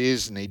hear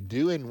Disney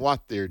doing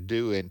what they're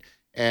doing,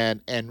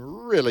 and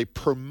really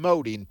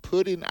promoting,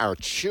 putting our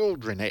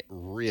children at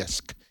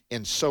risk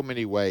in so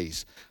many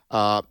ways.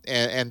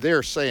 And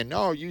they're saying,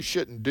 no, you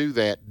shouldn't do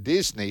that.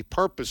 Disney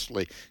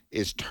purposely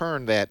is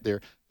turned that.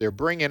 They're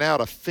bringing out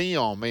a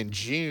film in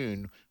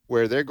June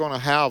where they're going to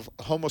have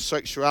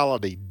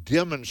homosexuality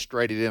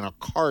demonstrated in a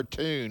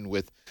cartoon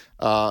with,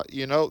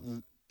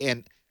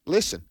 and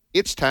listen,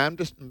 it's time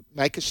to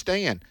make a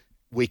stand.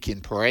 We can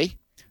pray,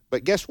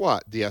 but guess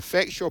what? The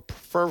effectual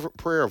fervent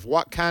prayer of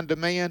what kind of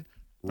man?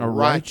 A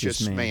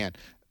righteous man.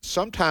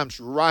 sometimes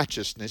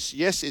righteousness,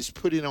 yes, it's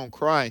putting on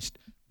Christ,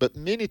 but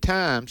many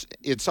times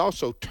it's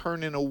also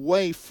turning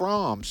away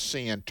from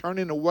sin,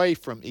 turning away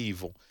from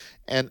evil.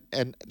 And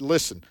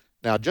listen,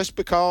 now just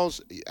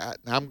because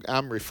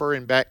I'm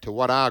referring back to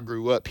what I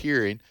grew up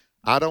hearing,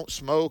 I don't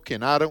smoke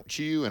and I don't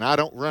chew and I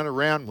don't run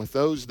around with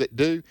those that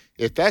do.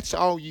 If that's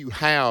all you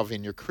have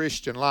in your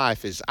Christian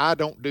life is I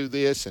don't do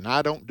this and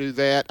I don't do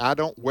that, I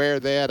don't wear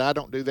that, I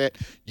don't do that,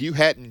 you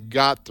hadn't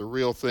got the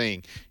real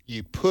thing.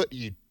 You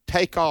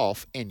take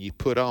off and you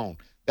put on.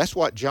 That's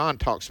what John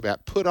talks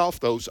about. Put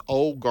off those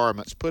old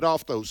garments, put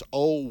off those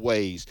old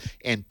ways,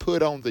 and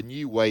put on the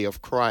new way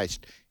of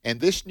Christ. And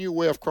this new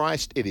way of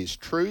Christ, it is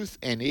truth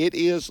and it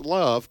is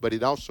love, but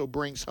it also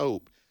brings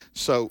hope.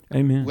 So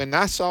Amen. When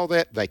I saw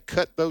that, they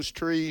cut those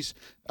trees,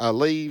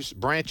 leaves,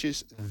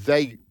 branches.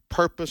 They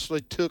purposely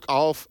took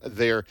off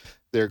their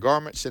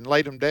garments and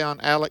laid them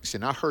down, Alex.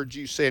 And I heard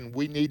you saying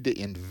we need to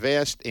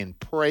invest in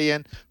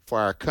praying for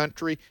our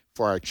country,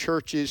 for our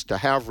churches to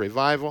have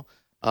revival.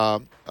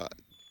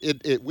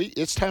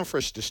 It's time for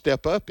us to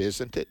step up,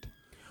 isn't it?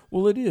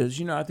 Well, it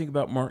is. I think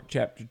about Mark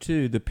chapter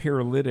 2, the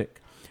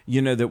paralytic,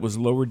 that was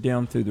lowered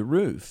down through the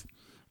roof.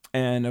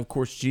 And, of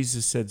course,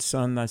 Jesus said,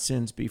 "Son, thy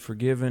sins be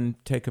forgiven.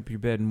 Take up your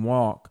bed and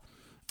walk."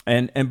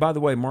 And by the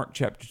way, Mark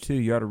chapter 2,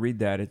 you ought to read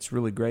that. It's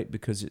really great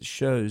because it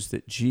shows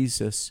that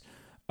Jesus,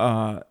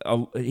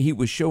 he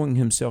was showing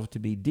himself to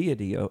be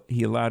deity.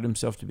 He allowed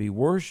himself to be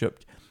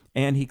worshipped,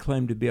 and he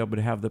claimed to be able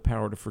to have the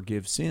power to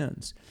forgive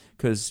sins.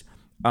 Because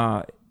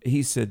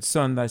he said,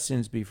 "Son, thy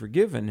sins be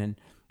forgiven." And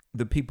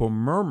the people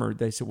murmured.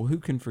 They said, "Well, who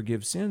can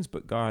forgive sins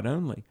but God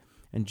only?"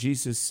 And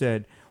Jesus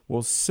said,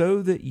 "Well,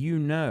 so that you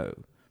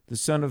know the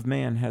Son of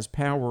Man has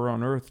power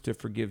on earth to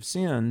forgive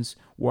sins,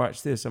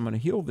 watch this, I'm going to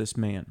heal this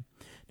man."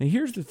 Now,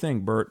 here's the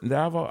thing, Bert, that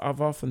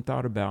I've often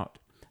thought about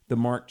the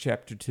Mark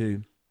chapter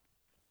 2.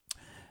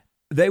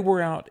 They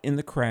were out in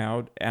the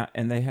crowd,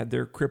 and they had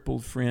their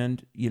crippled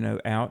friend,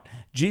 out.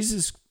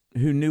 Jesus,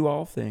 who knew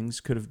all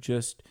things, could have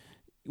just,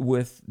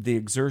 with the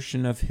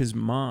exertion of his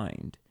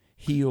mind,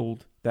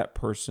 healed that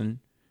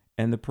person,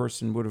 and the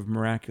person would have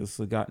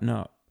miraculously gotten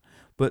up.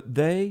 But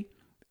they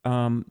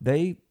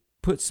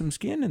put some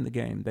skin in the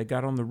game. They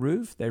got on the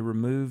roof, they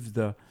removed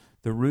the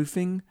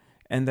roofing,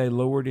 and they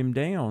lowered him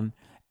down.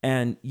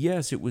 And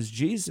yes, it was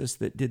Jesus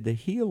that did the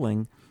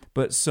healing,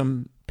 but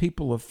some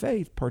people of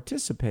faith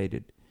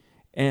participated.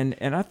 And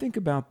I think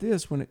about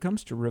this, when it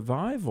comes to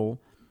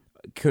revival,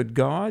 could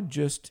God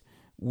just,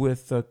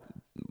 with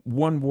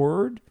one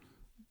word,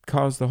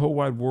 cause the whole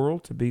wide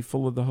world to be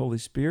full of the Holy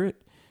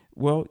Spirit?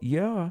 Well,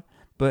 yeah,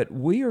 but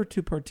we are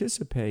to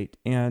participate.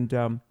 And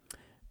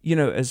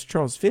as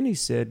Charles Finney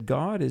said,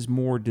 God is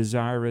more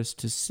desirous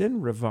to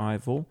send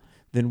revival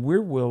than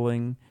we're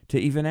willing to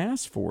even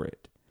ask for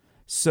it.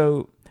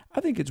 So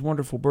I think it's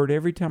wonderful, Bert,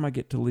 every time I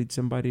get to lead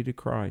somebody to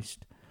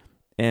Christ.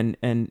 And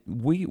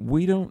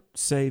we don't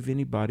save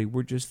anybody.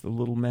 We're just the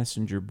little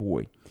messenger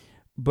boy.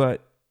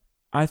 But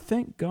I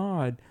thank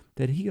God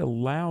that he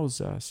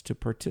allows us to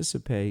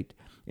participate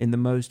in the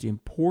most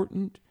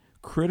important,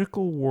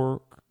 critical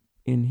work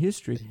in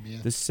history,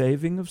 Amen. The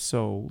saving of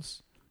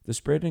souls, the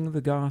spreading of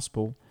the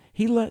gospel.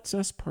 He lets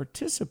us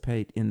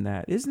participate in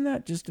that. Isn't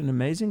that just an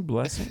amazing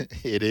blessing?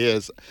 It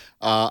is.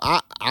 I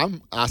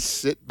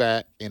sit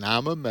back and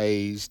I'm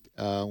amazed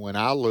when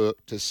I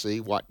look to see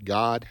what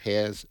God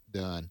has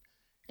done.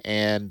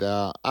 And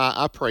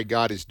I pray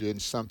God is doing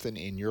something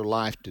in your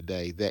life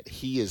today, that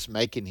he is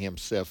making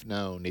himself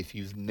known. If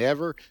you've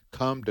never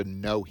come to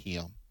know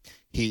him,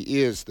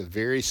 he is the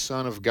very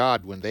Son of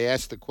God. When they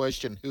asked the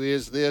question, "Who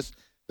is this?"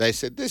 they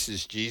said, "This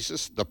is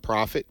Jesus, the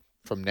prophet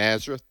from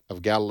Nazareth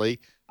of Galilee."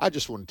 I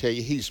just want to tell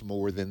you, he's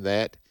more than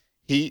that.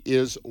 He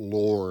is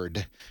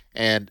Lord,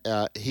 and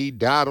he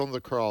died on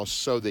the cross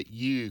so that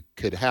you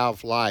could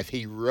have life.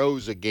 He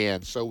rose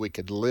again so we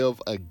could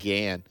live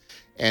again,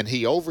 and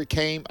he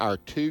overcame our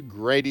two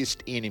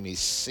greatest enemies,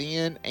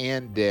 sin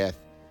and death,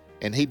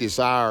 and he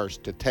desires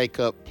to take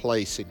up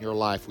place in your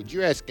life. Would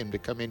you ask him to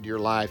come into your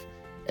life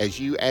as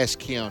you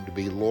ask him to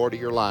be Lord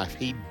of your life?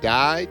 He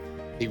died,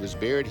 he was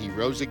buried, he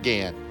rose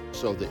again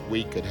so that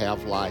we could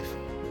have life.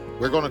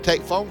 We're going to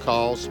take phone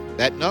calls.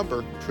 That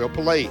number,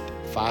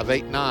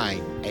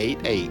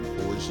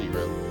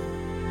 888-589-8840.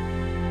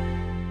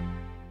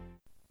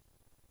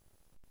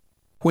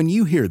 When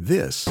you hear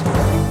this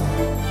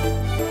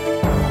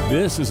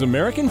is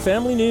American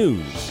Family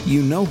News.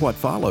 You know what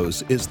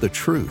follows is the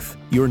truth.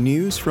 Your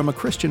news from a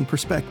Christian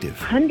perspective.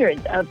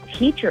 Hundreds of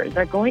teachers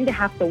are going to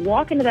have to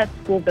walk into that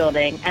school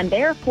building, and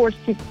they are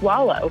forced to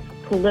swallow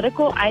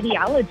political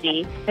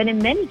ideology that in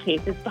many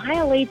cases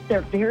violates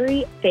their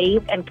very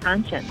faith and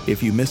conscience.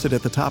 If you miss it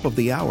at the top of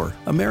the hour,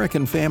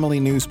 American Family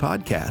News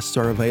podcasts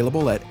are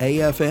available at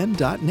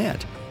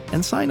afn.net,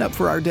 and sign up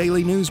for our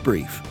daily news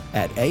brief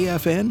at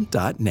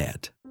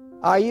afn.net.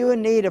 Are you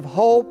in need of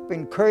hope,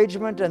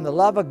 encouragement, and the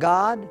love of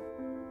God?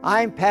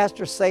 I'm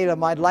Pastor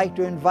Salem. I'd like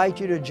to invite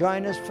you to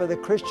join us for the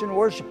Christian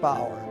Worship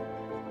Hour.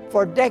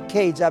 For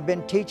decades, I've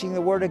been teaching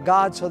the Word of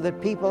God so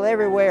that people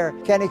everywhere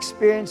can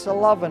experience the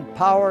love and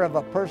power of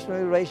a personal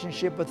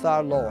relationship with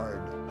our Lord.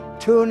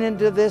 Tune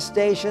into this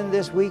station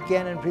this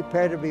weekend and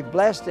prepare to be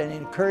blessed and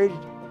encouraged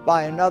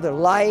by another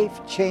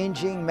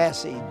life-changing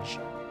message.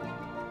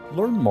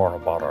 Learn more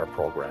about our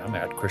program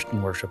at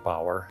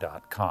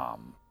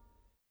ChristianWorshipHour.com.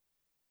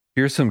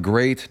 Here's some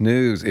great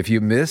news. If you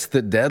missed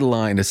the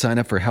deadline to sign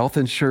up for health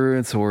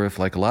insurance, or if,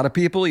 like a lot of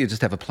people, you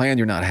just have a plan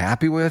you're not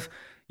happy with,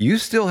 you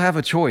still have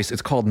a choice.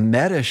 It's called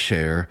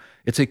MediShare.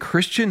 It's a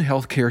Christian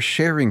healthcare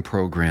sharing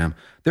program.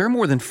 There are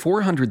more than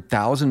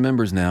 400,000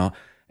 members now,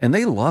 and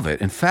they love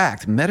it. In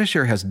fact,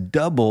 MediShare has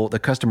double the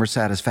customer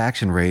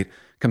satisfaction rate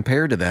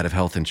compared to that of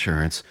health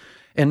insurance.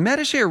 And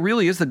MediShare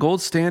really is the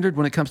gold standard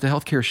when it comes to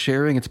healthcare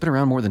sharing. It's been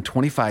around more than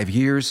 25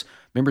 years.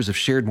 Members have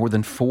shared more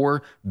than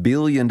 $4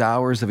 billion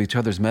of each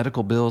other's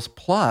medical bills.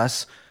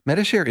 Plus,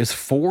 MediShare is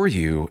for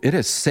you. It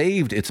has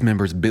saved its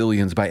members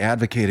billions by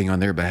advocating on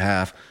their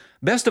behalf.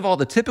 Best of all,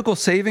 the typical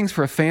savings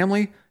for a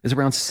family is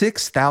around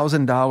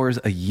 $6,000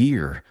 a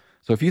year.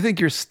 So if you think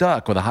you're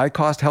stuck with a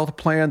high-cost health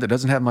plan that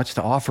doesn't have much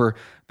to offer,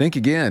 think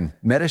again.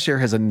 MediShare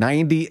has a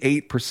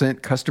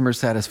 98% customer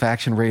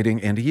satisfaction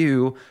rating, and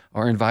you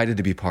are invited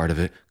to be part of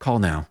it. Call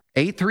now.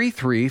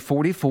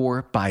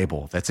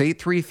 833-44-BIBLE. That's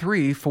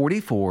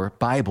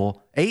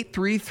 833-44-BIBLE.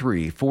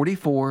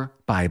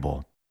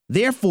 833-44-BIBLE.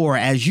 Therefore,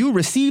 as you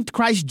received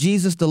Christ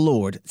Jesus the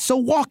Lord, so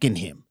walk in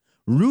him,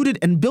 rooted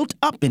and built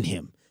up in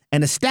him,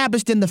 and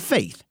established in the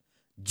faith,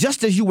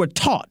 just as you were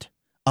taught,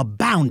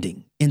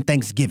 abounding in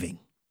thanksgiving.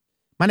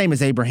 My name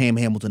is Abraham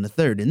Hamilton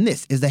III, and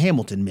this is the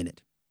Hamilton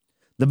Minute.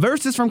 The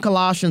verses from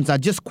Colossians I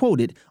just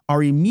quoted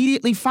are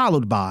immediately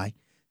followed by,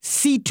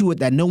 "See to it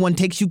that no one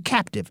takes you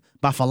captive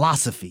by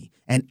philosophy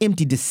and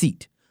empty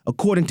deceit,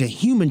 according to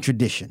human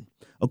tradition,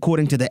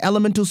 according to the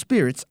elemental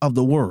spirits of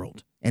the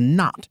world, and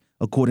not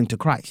according to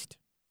Christ."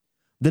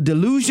 The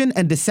delusion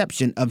and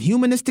deception of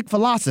humanistic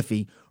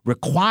philosophy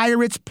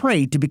require its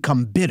prey to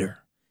become bitter,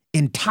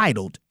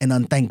 entitled, and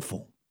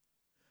unthankful.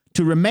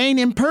 To remain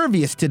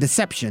impervious to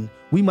deception,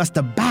 we must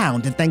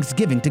abound in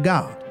thanksgiving to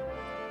God.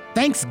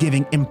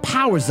 Thanksgiving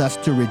empowers us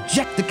to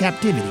reject the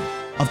captivity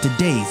of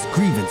today's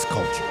grievance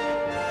culture.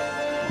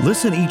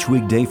 Listen each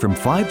weekday from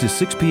 5 to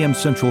 6 p.m.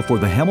 Central for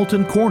the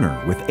Hamilton Corner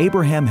with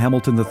Abraham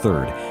Hamilton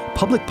III,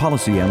 Public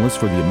Policy Analyst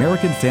for the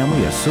American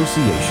Family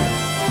Association.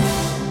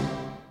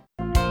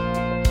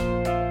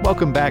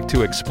 Welcome back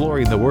to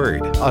Exploring the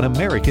Word on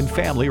American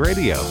Family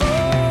Radio.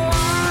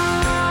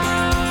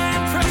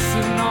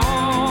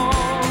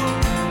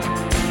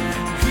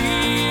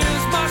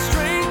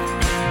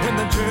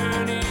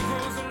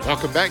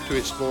 Welcome back to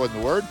Exploring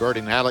the Word. Bert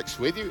and Alex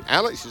with you.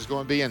 Alex is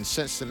going to be in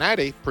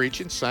Cincinnati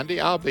preaching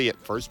Sunday. I'll be at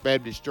First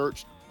Baptist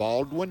Church,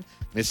 Baldwin,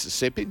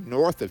 Mississippi,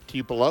 north of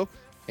Tupelo.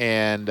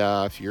 And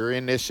if you're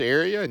in this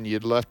area and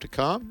you'd love to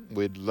come,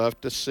 we'd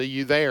love to see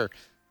you there.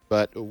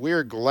 But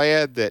we're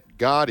glad that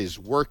God is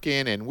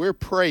working, and we're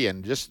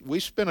praying.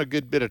 We spent a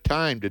good bit of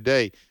time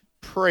today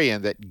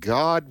praying that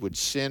God would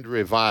send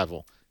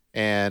revival.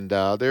 And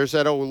there's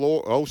that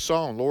old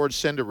song, "Lord,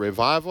 send a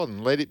revival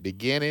and let it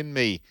begin in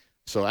me."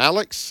 So,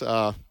 Alex,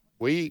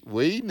 we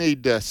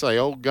need to say,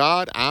 "Oh,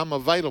 God, I'm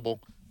available.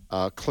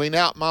 Clean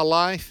out my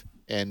life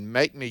and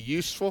make me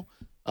useful.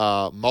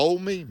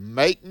 Mold me,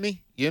 make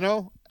me."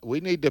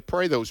 We need to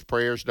pray those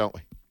prayers, don't we?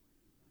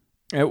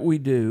 We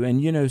do.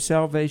 And,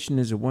 salvation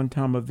is a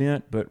one-time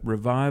event, but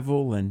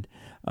revival and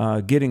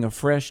getting a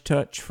fresh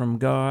touch from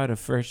God, a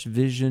fresh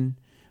vision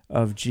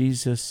of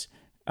Jesus,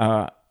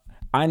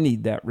 I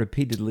need that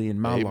repeatedly in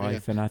my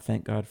life, and I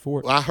thank God for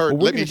it. Well, I heard.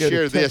 Let me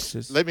share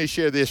this. Let me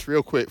share this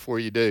real quick before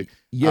you do.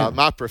 Yeah.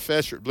 My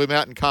professor at Blue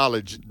Mountain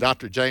College,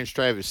 Dr. James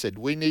Travis, said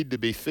we need to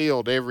be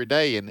filled every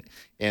day, and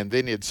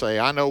then he'd say,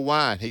 "I know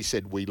why." And he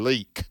said, "We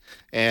leak,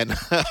 and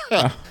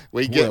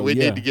we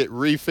need to get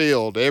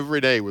refilled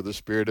every day with the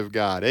Spirit of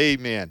God."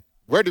 Amen.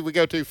 Where did we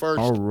go to first?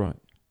 All right.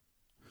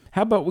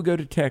 How about we go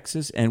to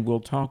Texas and we'll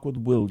talk with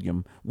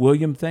William.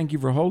 William, thank you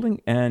for holding,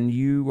 and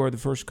you are the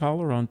first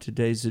caller on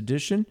today's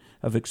edition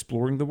of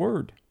Exploring the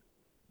Word.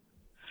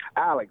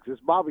 Alex, it's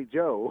Bobby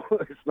Joe.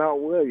 It's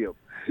not William.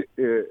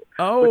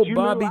 Oh,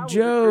 Bobby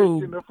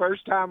Joe. The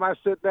first time I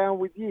sat down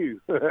with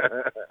you.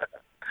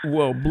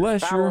 Well,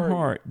 bless your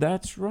heart.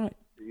 That's right.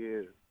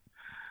 Yeah.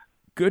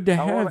 Good to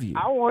have you.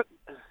 I want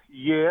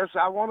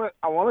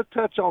to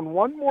touch on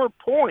one more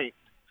point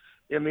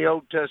in the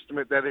Old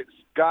Testament that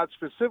God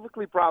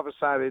specifically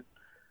prophesied,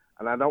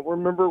 and I don't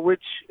remember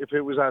which, if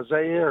it was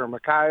Isaiah or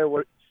Micaiah,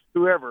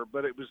 whoever,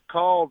 but it was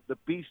called the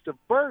Beast of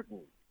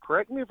Burden.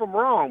 Correct me if I'm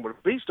wrong, but a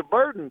beast of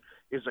burden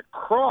is a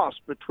cross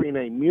between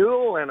a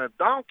mule and a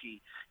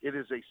donkey. It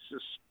is a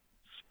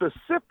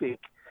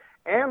specific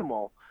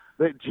animal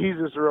that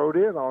Jesus rode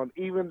in on,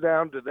 even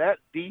down to that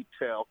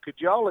detail. Could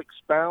y'all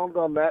expound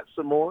on that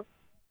some more?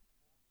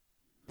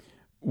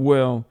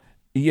 Well,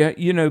 yeah,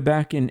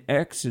 back in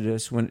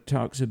Exodus, when it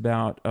talks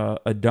about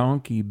a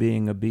donkey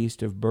being a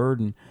beast of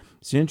burden,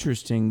 it's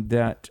interesting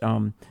that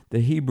the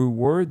Hebrew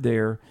word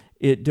there,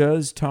 it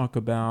does talk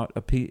about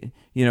a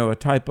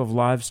type of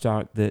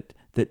livestock that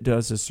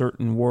does a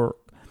certain work.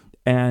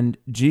 And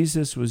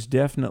Jesus was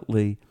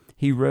definitely,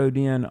 he rode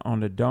in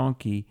on a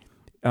donkey.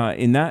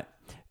 In that,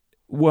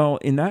 Well,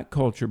 in that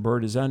culture,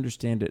 Bert, as I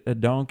understand it, a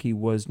donkey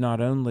was not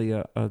only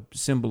a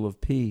symbol of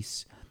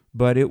peace,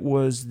 but it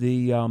was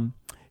the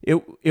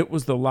it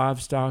was the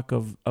livestock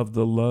of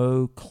the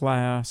low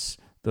class,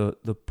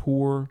 the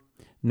poor,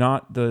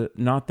 not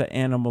the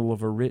animal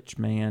of a rich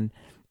man.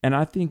 And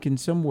I think in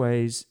some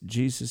ways,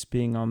 Jesus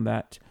being on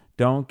that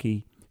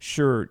donkey,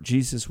 sure,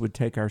 Jesus would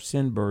take our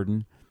sin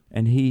burden,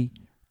 and he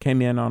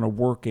came in on a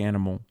work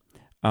animal,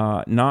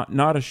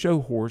 not a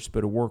show horse,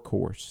 but a work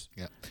horse.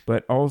 Yeah.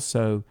 But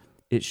also,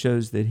 it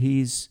shows that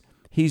he's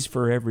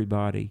for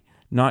everybody,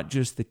 not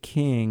just the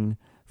king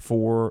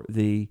for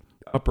the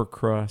upper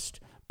crust,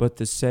 but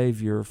the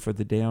Savior for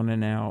the down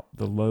and out,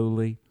 the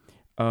lowly.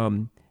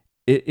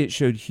 It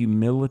showed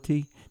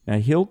humility. Now,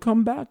 he'll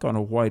come back on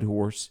a white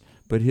horse,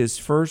 but his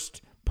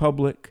first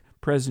public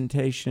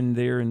presentation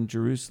there in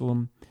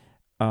Jerusalem,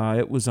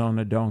 it was on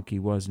a donkey,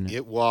 wasn't it?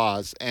 It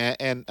was.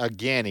 And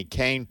again, he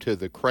came to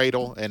the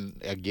cradle, and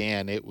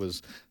again,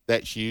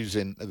 that's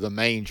using the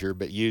manger,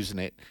 but using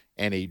it,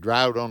 and he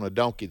rode on a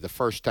donkey the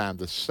first time.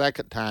 The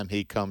second time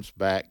he comes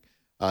back,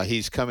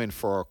 he's coming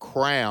for a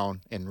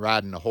crown and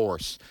riding a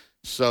horse.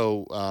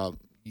 So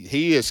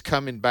he is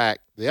coming back.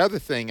 The other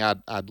thing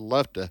I'd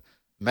love to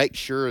make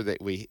sure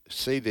that we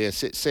see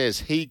this, it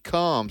says he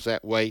comes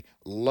that way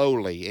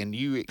lowly, and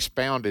you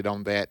expounded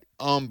on that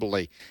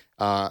humbly.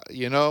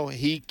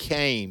 He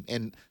came,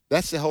 and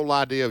that's the whole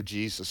idea of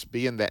Jesus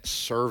being that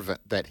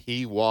servant that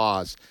he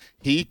was.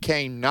 He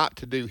came not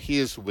to do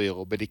his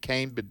will, but he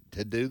came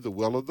to do the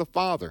will of the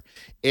Father.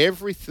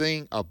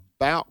 Everything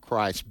about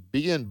Christ,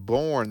 being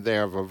born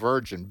there of a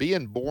virgin,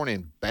 being born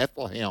in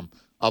Bethlehem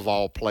of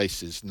all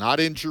places, not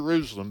in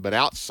Jerusalem, but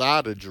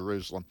outside of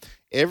Jerusalem,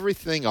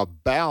 everything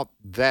about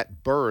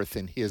that birth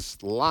and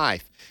his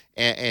life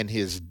and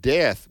his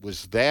death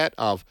was that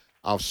of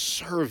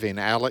serving,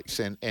 Alex,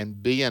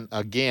 and being,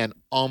 again,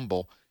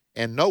 humble.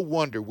 And no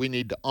wonder we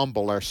need to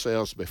humble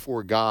ourselves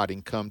before God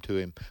and come to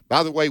him.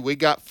 By the way, we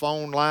got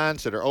phone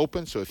lines that are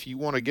open, so if you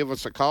want to give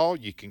us a call,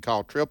 you can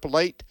call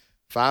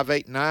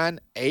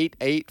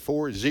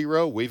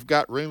 888-589-8840. We've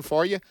got room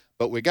for you,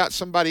 but we got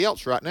somebody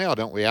else right now,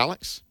 don't we,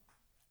 Alex?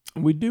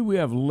 We do. We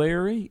have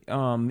Larry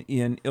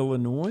in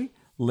Illinois.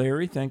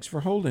 Larry, thanks for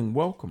holding.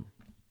 Welcome.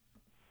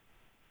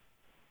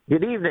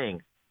 Good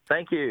evening.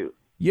 Thank you.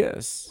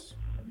 Yes.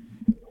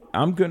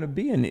 I'm going to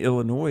be in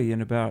Illinois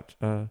in about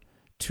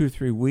 2 or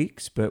 3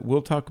 weeks, but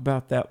we'll talk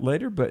about that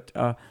later. But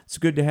it's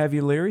good to have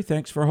you, Larry.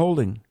 Thanks for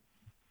holding.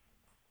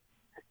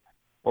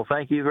 Well,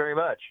 thank you very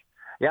much.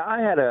 Yeah, I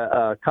had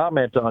a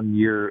comment on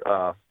your,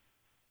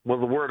 the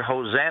word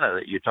Hosanna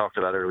that you talked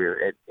about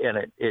earlier.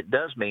 It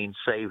does mean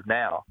save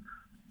now.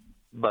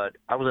 But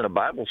I was in a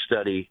Bible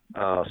study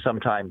some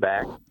time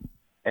back,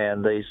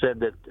 and they said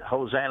that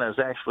Hosanna is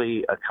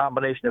actually a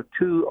combination of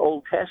 2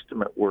 Old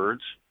Testament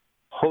words,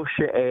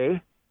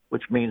 Hoshea,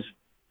 which means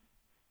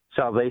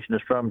salvation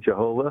is from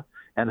Jehovah,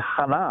 and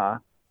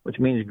Hana, which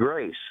means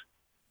grace.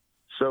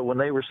 So when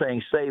they were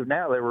saying save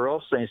now, they were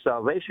also saying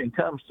salvation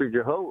comes through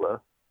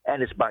Jehovah,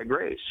 and it's by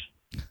grace.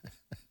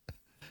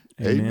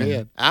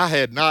 Amen. I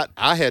had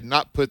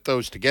not put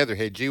those together.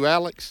 Had you,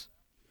 Alex?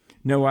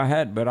 No, I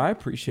hadn't, but I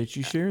appreciate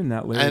you sharing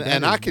that, Larry.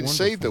 And I can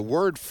see the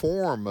word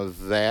form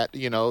of that,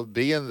 being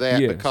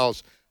that,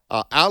 because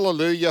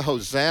Alleluia,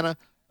 Hosanna,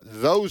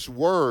 those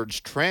words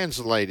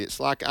translate. It's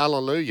like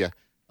Alleluia.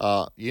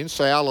 You can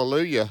say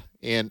Alleluia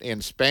in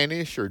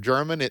Spanish or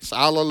German. It's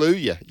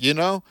Alleluia,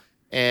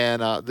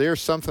 And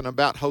there's something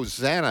about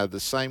Hosanna the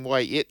same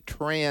way. It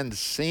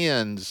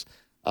transcends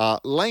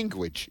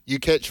language. You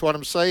catch what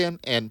I'm saying?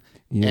 And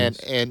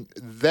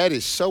that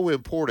is so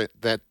important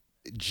that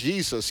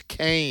Jesus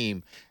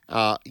came,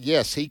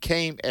 he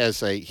came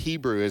as a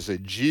Hebrew, as a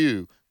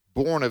Jew,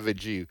 born of a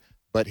Jew,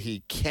 but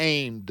he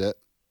came to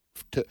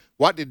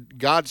what did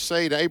God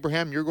say to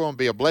Abraham? You're going to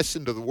be a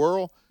blessing to the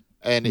world.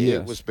 And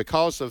it was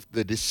because of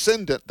the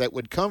descendant that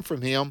would come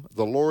from him,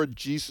 the Lord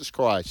Jesus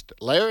Christ.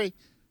 Larry,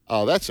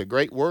 that's a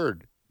great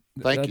word.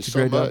 Thank you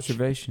so much. That's a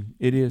great observation.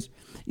 It is.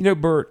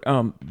 Bert,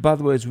 by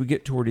the way, as we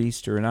get toward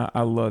Easter, and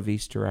I love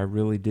Easter, I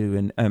really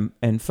do.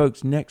 And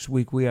folks, next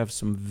week we have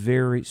some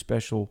very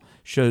special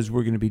shows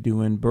we're going to be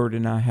doing. Bert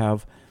and I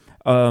have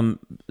a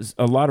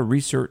lot of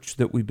research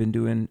that we've been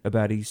doing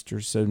about Easter.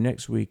 So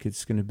next week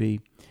it's going to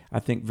be, I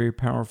think, very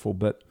powerful.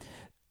 But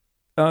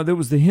there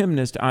was the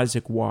hymnist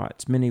Isaac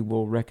Watts. Many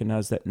will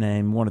recognize that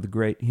name, one of the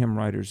great hymn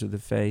writers of the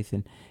faith.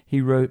 And he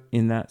wrote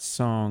in that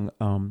song,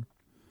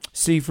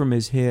 see from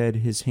his head,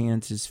 his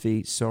hands, his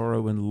feet,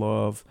 sorrow and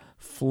love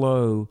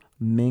flow,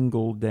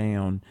 mingle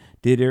down.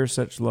 Did e'er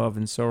such love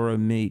and sorrow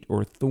meet,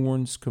 or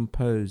thorns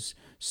compose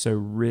so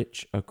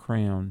rich a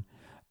crown?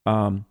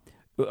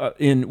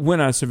 In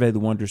When I Survey the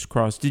Wondrous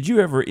Cross, did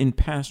you ever, in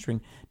pastoring,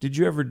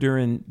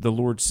 during the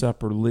Lord's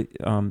Supper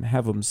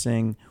have them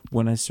sing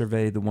When I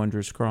Survey the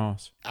Wondrous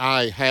Cross?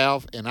 I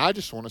have, and I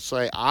just want to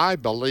say, I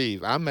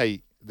believe,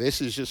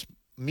 this is just,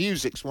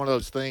 music's one of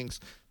those things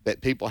that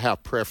people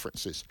have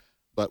preferences.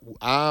 But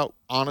I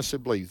honestly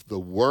believe the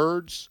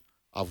words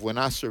of When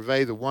I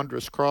Survey the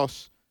Wondrous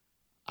Cross,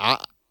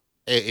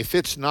 If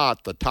it's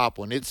not the top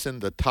one, it's in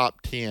the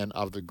top 10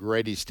 of the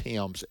greatest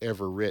hymns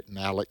ever written,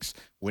 Alex,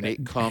 when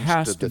it comes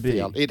to the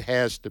theology. It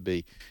has to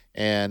be.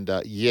 And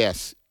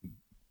yes.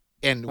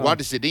 And what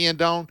does it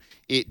end on?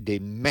 It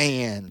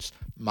demands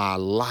my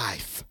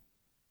life,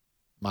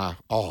 my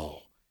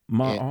all.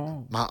 My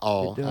all. My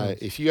all.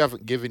 If you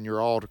haven't given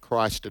your all to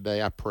Christ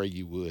today, I pray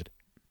you would.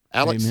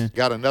 Alex, Amen.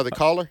 got another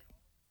caller?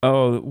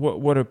 Oh,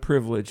 what a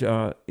privilege.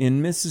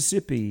 In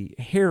Mississippi,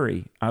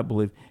 Harry, I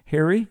believe.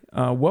 Harry,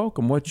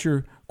 welcome. What's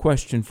your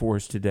question for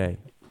us today?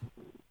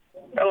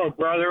 Hello,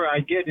 brother. I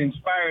get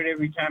inspired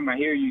every time I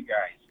hear you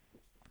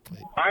guys.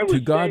 I was To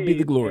God be the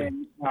saved glory.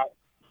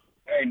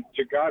 And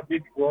to God be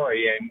the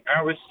glory. And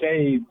I was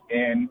saved,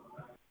 and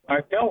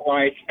I felt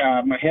like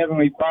my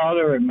Heavenly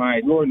Father and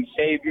my Lord and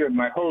Savior and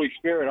my Holy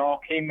Spirit all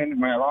came into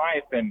my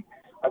life, and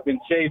I've been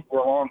saved for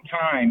a long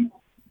time.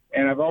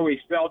 And I've always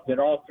felt that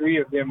all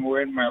three of them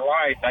were in my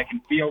life. I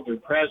can feel their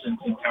presence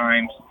in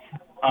times.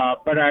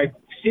 But I've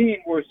seen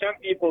where some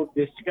people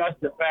discuss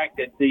the fact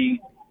that the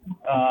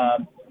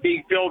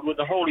being filled with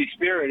the Holy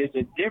Spirit is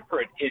a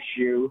different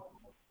issue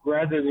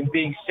rather than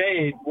being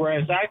saved,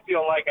 whereas I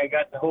feel like I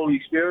got the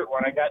Holy Spirit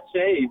when I got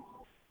saved,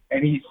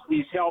 and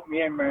he's helped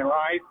me in my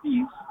life.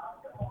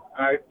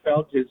 I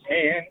felt his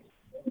hand.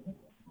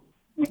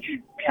 Would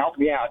you help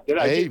me out?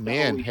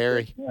 Amen,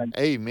 Harry.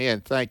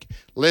 Amen. Thank you.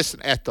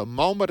 Listen, at the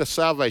moment of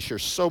salvation,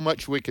 there's so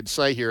much we could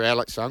say here,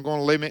 Alex. I'm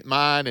going to limit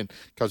mine, and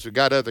because we've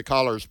got other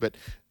callers. But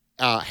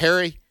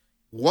Harry,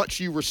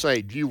 once you were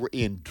saved, you were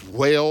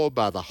indwelled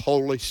by the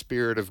Holy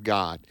Spirit of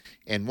God.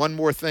 And one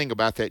more thing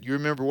about that. You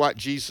remember what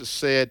Jesus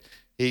said?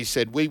 He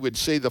said, we would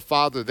see the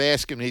Father. They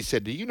asked him, he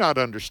said, do you not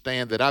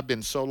understand that I've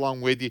been so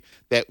long with you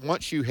that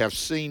once you have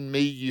seen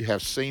me, you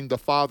have seen the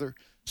Father?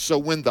 So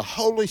when the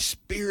Holy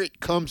Spirit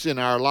comes in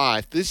our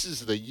life, this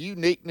is the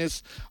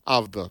uniqueness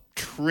of the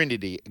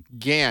Trinity.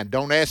 Again,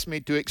 don't ask me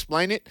to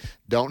explain it.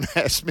 Don't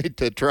ask me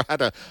to try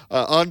to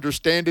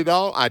understand it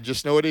all. I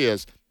just know it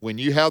is. When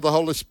you have the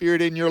Holy Spirit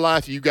in your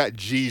life, you got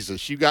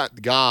Jesus. You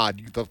got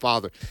God, the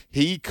Father.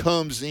 He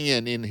comes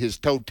in his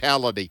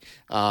totality.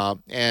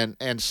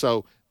 And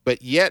so,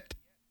 but yet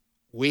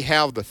we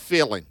have the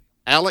filling.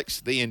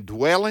 Alex, the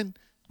indwelling,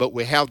 but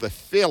we have the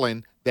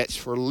filling that's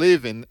for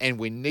living, and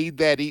we need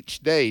that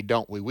each day,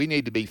 don't we? We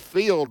need to be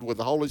filled with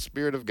the Holy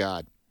Spirit of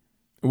God.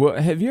 Well,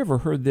 have you ever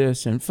heard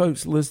this? And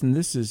folks, listen,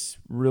 this is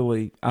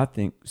really, I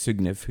think,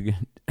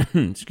 significant.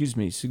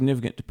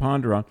 Significant to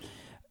ponder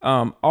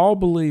on. All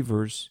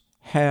believers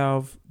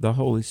have the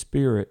Holy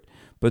Spirit,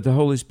 but the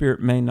Holy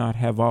Spirit may not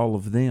have all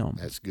of them.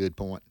 That's a good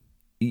point.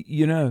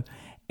 You know,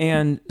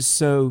 and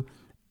so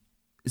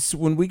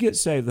when we get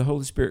saved, the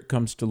Holy Spirit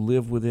comes to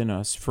live within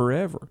us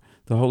forever.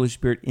 The Holy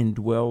Spirit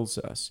indwells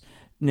us.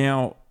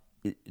 Now,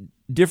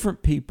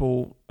 different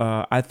people,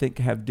 I think,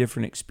 have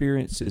different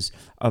experiences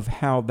of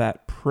how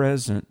that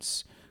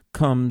presence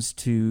comes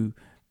to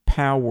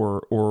power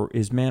or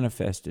is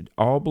manifested.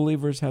 All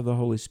believers have the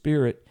Holy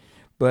Spirit,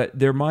 but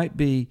there might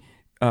be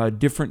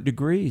different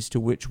degrees to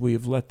which we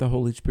have let the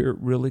Holy Spirit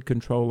really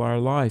control our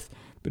life.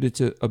 But it's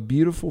a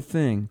beautiful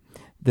thing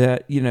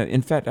that,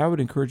 in fact, I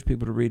would encourage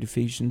people to read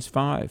Ephesians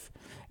 5.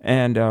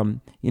 And,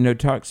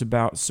 talks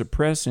about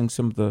suppressing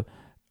some of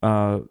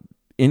the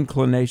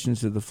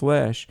inclinations of the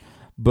flesh,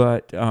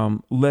 but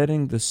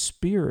letting the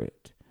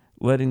Spirit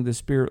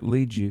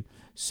lead you.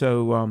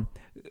 So,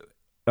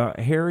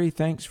 Harry,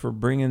 thanks for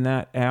bringing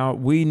that out.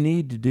 We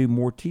need to do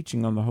more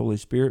teaching on the Holy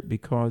Spirit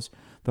because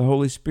the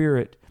Holy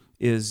Spirit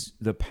is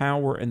the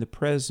power and the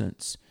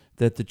presence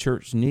that the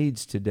church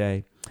needs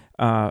today.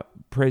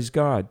 Praise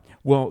God.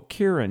 Well,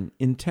 Karen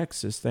in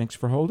Texas, thanks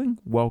for holding.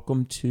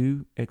 Welcome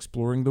to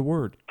Exploring the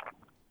Word.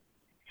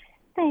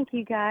 Thank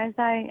you, guys.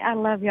 I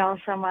love y'all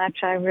so much.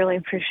 I really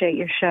appreciate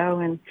your show,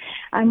 and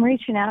I'm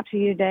reaching out to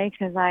you today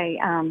because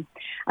I'm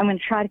going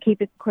to try to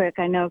keep it quick.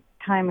 I know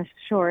time is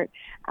short.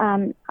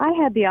 I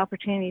had the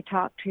opportunity to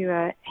talk to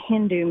a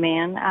Hindu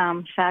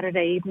man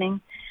Saturday evening.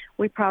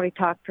 We probably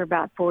talked for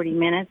about 40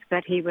 minutes,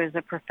 but he was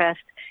a professed,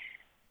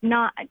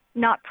 not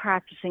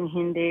practicing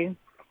Hindu,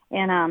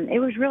 and it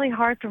was really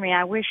hard for me.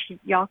 I wish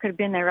y'all could have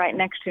been there right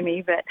next to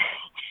me, but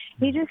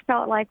he just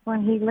felt like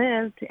when he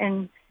lived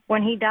and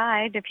when he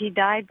died, if he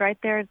died right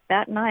there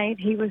that night,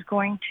 he was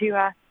going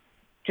to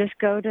just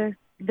go to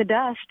the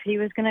dust. He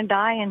was going to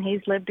die, and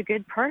he's lived a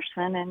good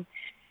person.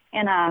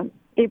 And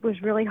it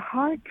was really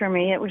hard for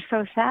me. It was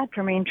so sad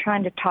for me in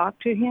trying to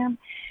talk to him.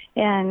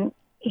 And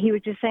he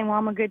was just saying, well,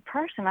 I'm a good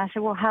person. I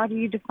said, well, how do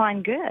you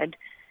define good?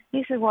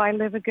 He said, well, I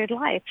live a good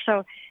life.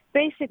 So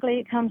basically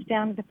it comes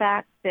down to the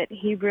fact that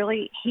he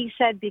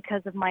said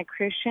because of my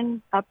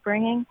Christian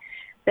upbringing,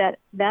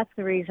 that's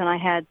the reason I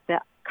had the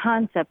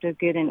concept of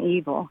good and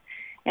evil.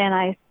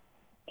 And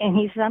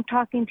he said, I'm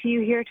talking to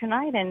you here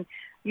tonight, and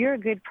you're a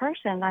good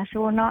person. I said,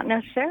 well, not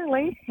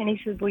necessarily. And he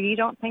said, well, you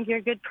don't think you're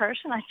a good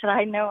person? I said,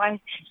 I know I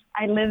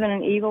live in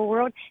an evil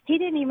world. He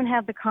didn't even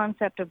have the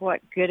concept of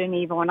what good and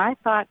evil. And I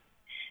thought,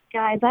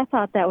 guys,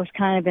 that was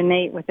kind of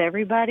innate with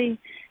everybody.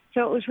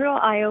 So it was real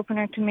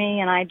eye-opener to me,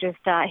 and I just,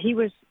 he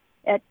was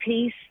at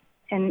peace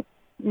and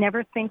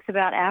never thinks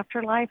about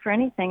afterlife or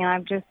anything. And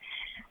I've just,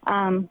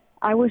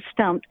 I was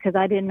stumped because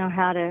I didn't know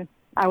how to.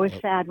 I was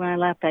sad when I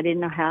left. I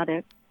didn't know how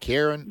to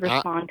Karen,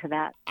 respond to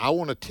that. I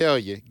want to tell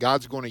you,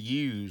 God's going to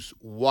use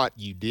what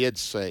you did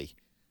say.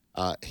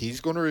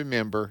 He's going to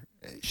remember.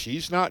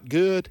 She's not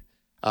good.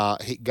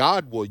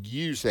 God will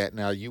use that.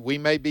 Now, we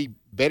may be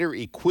better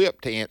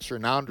equipped to answer,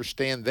 and I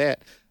understand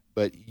that,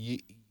 but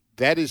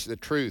that is the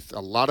truth. A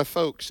lot of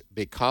folks,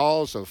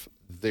 because of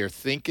their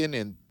thinking,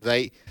 and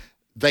they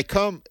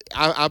come,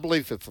 I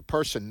believe if a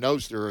person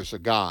knows there is a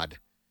God,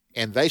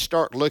 and they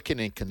start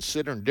looking and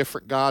considering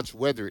different gods,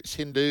 whether it's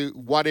Hindu,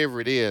 whatever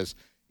it is,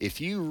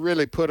 if you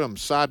really put them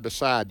side by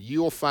side,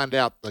 you'll find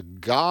out the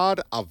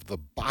God of the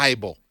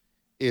Bible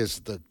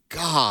is the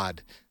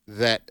God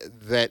that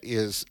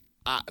is,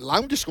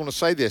 I'm just going to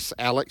say this,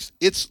 Alex,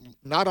 it's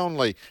not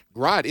only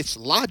right, it's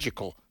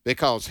logical,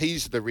 because he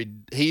is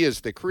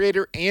the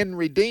creator and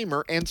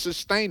redeemer and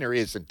sustainer,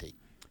 isn't he?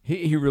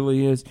 He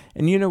really is.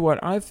 And you know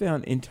what I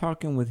found in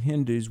talking with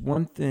Hindus,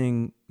 one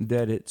thing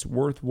that it's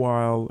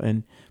worthwhile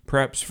and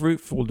perhaps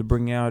fruitful to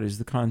bring out is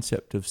the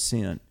concept of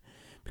sin.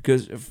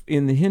 Because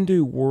in the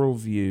Hindu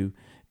worldview,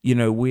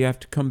 we have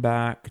to come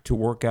back to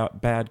work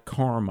out bad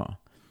karma.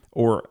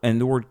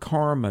 And the word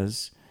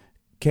karmas,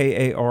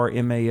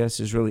 Karmas,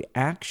 is really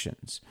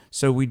actions.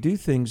 So we do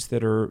things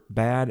that are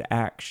bad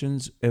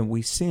actions and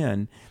we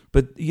sin.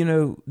 But,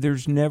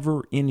 there's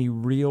never any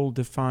real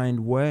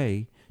defined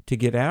way to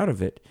get out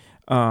of it.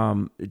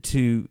 Right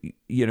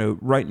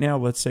now,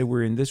 let's say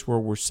we're in this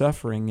world, we're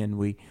suffering, and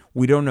we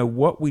don't know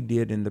what we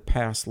did in the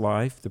past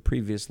life, the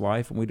previous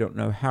life, and we don't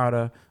know how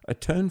to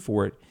atone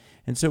for it.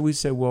 And so we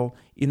say, well,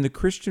 in the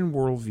Christian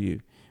worldview,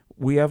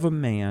 we have a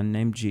man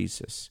named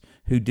Jesus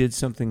who did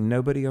something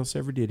nobody else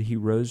ever did. He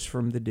rose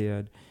from the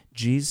dead.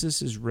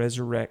 Jesus'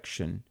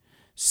 resurrection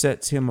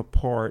sets him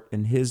apart,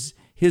 and his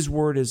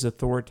word is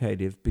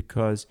authoritative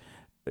because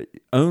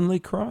only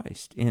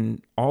Christ,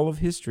 in all of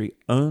history,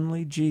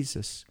 only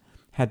Jesus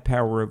had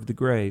power over the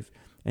grave.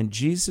 And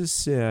Jesus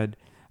said,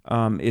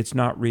 it's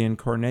not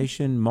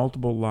reincarnation,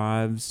 multiple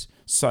lives,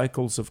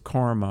 cycles of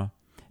karma.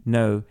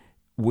 No,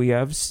 we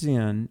have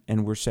sin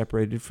and we're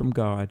separated from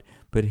God,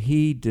 but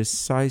he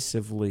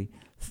decisively,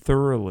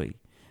 thoroughly,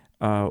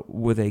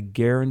 with a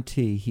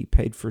guarantee, he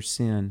paid for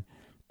sin.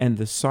 And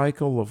the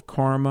cycle of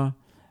karma,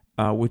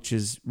 which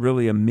is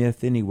really a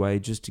myth anyway,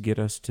 just to get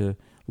us to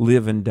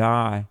live and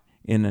die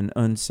in an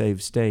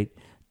unsaved state,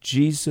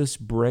 Jesus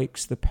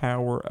breaks the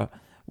power.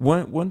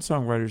 One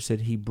songwriter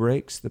said he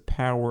breaks the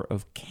power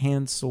of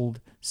canceled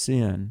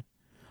sin.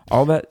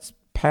 All that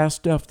past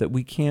stuff that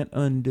we can't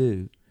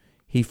undo,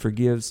 he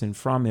forgives, and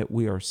from it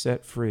we are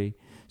set free.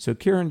 So,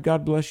 Karen,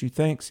 God bless you.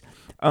 Thanks.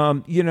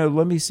 Let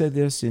me say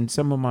this. In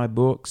some of my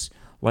books,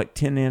 like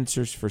 10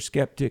 Answers for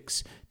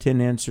Skeptics,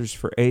 10 Answers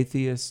for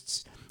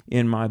Atheists,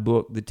 in my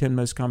book, The 10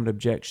 Most Common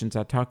Objections,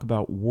 I talk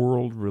about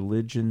world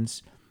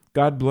religions.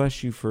 God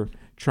bless you for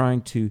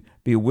trying to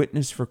be a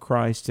witness for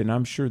Christ, and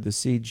I'm sure the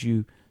seeds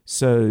you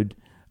sowed,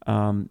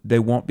 they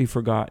won't be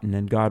forgotten,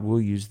 and God will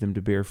use them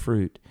to bear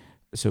fruit.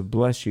 So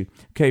bless you.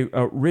 Okay,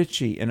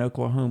 Richie in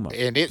Oklahoma.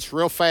 And it's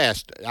real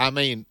fast.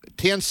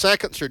 10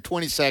 seconds or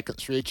 20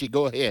 seconds, Richie.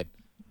 Go ahead.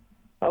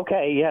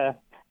 Okay, I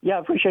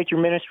appreciate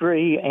your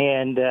ministry,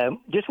 and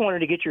just wanted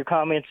to get your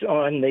comments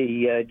on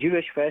the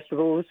Jewish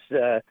festivals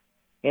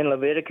in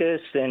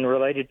Leviticus and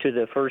related to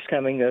the first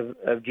coming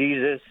of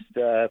Jesus,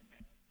 the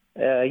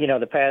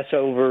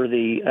Passover,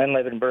 the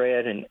unleavened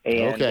bread, and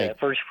okay.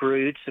 First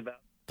fruits.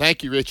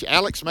 Thank you, Richie.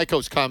 Alex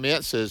Mako's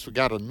comment says we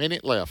got a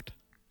minute left.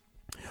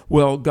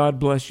 Well, God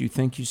bless you.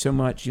 Thank you so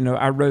much.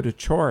 I wrote a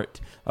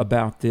chart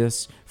about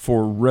this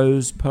for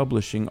Rose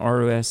Publishing,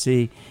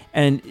 ROSE.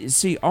 And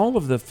see, all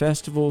of the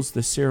festivals,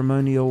 the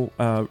ceremonial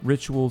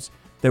rituals,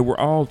 they were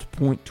all to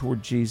point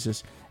toward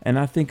Jesus. And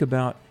I think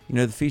about,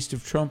 the Feast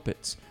of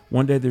Trumpets.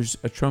 One day there's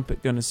a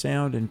trumpet going to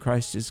sound and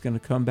Christ is going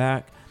to come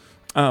back.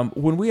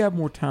 When we have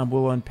more time,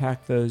 we'll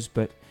unpack those.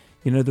 But,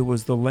 there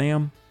was the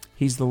Lamb.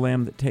 He's the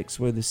Lamb that takes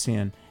away the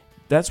sin.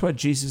 That's why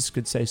Jesus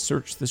could say,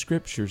 search the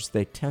Scriptures.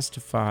 They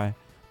testify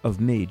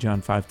of me,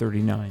 John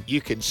 5:39.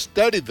 You can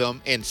study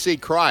them and see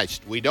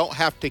Christ. We don't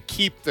have to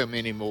keep them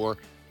anymore.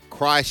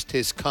 Christ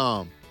has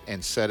come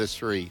and set us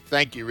free.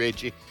 Thank you,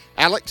 Reggie.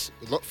 Alex,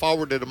 look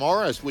forward to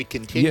tomorrow as we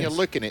continue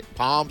looking at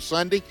Palm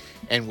Sunday,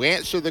 and we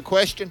answer the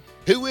question,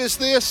 who is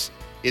this?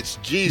 It's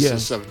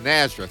Jesus of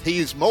Nazareth. He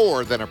is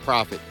more than a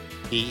prophet.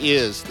 He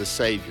is the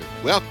Savior.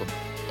 Welcome,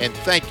 and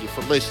thank you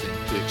for listening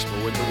to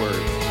Exploring the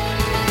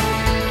Word.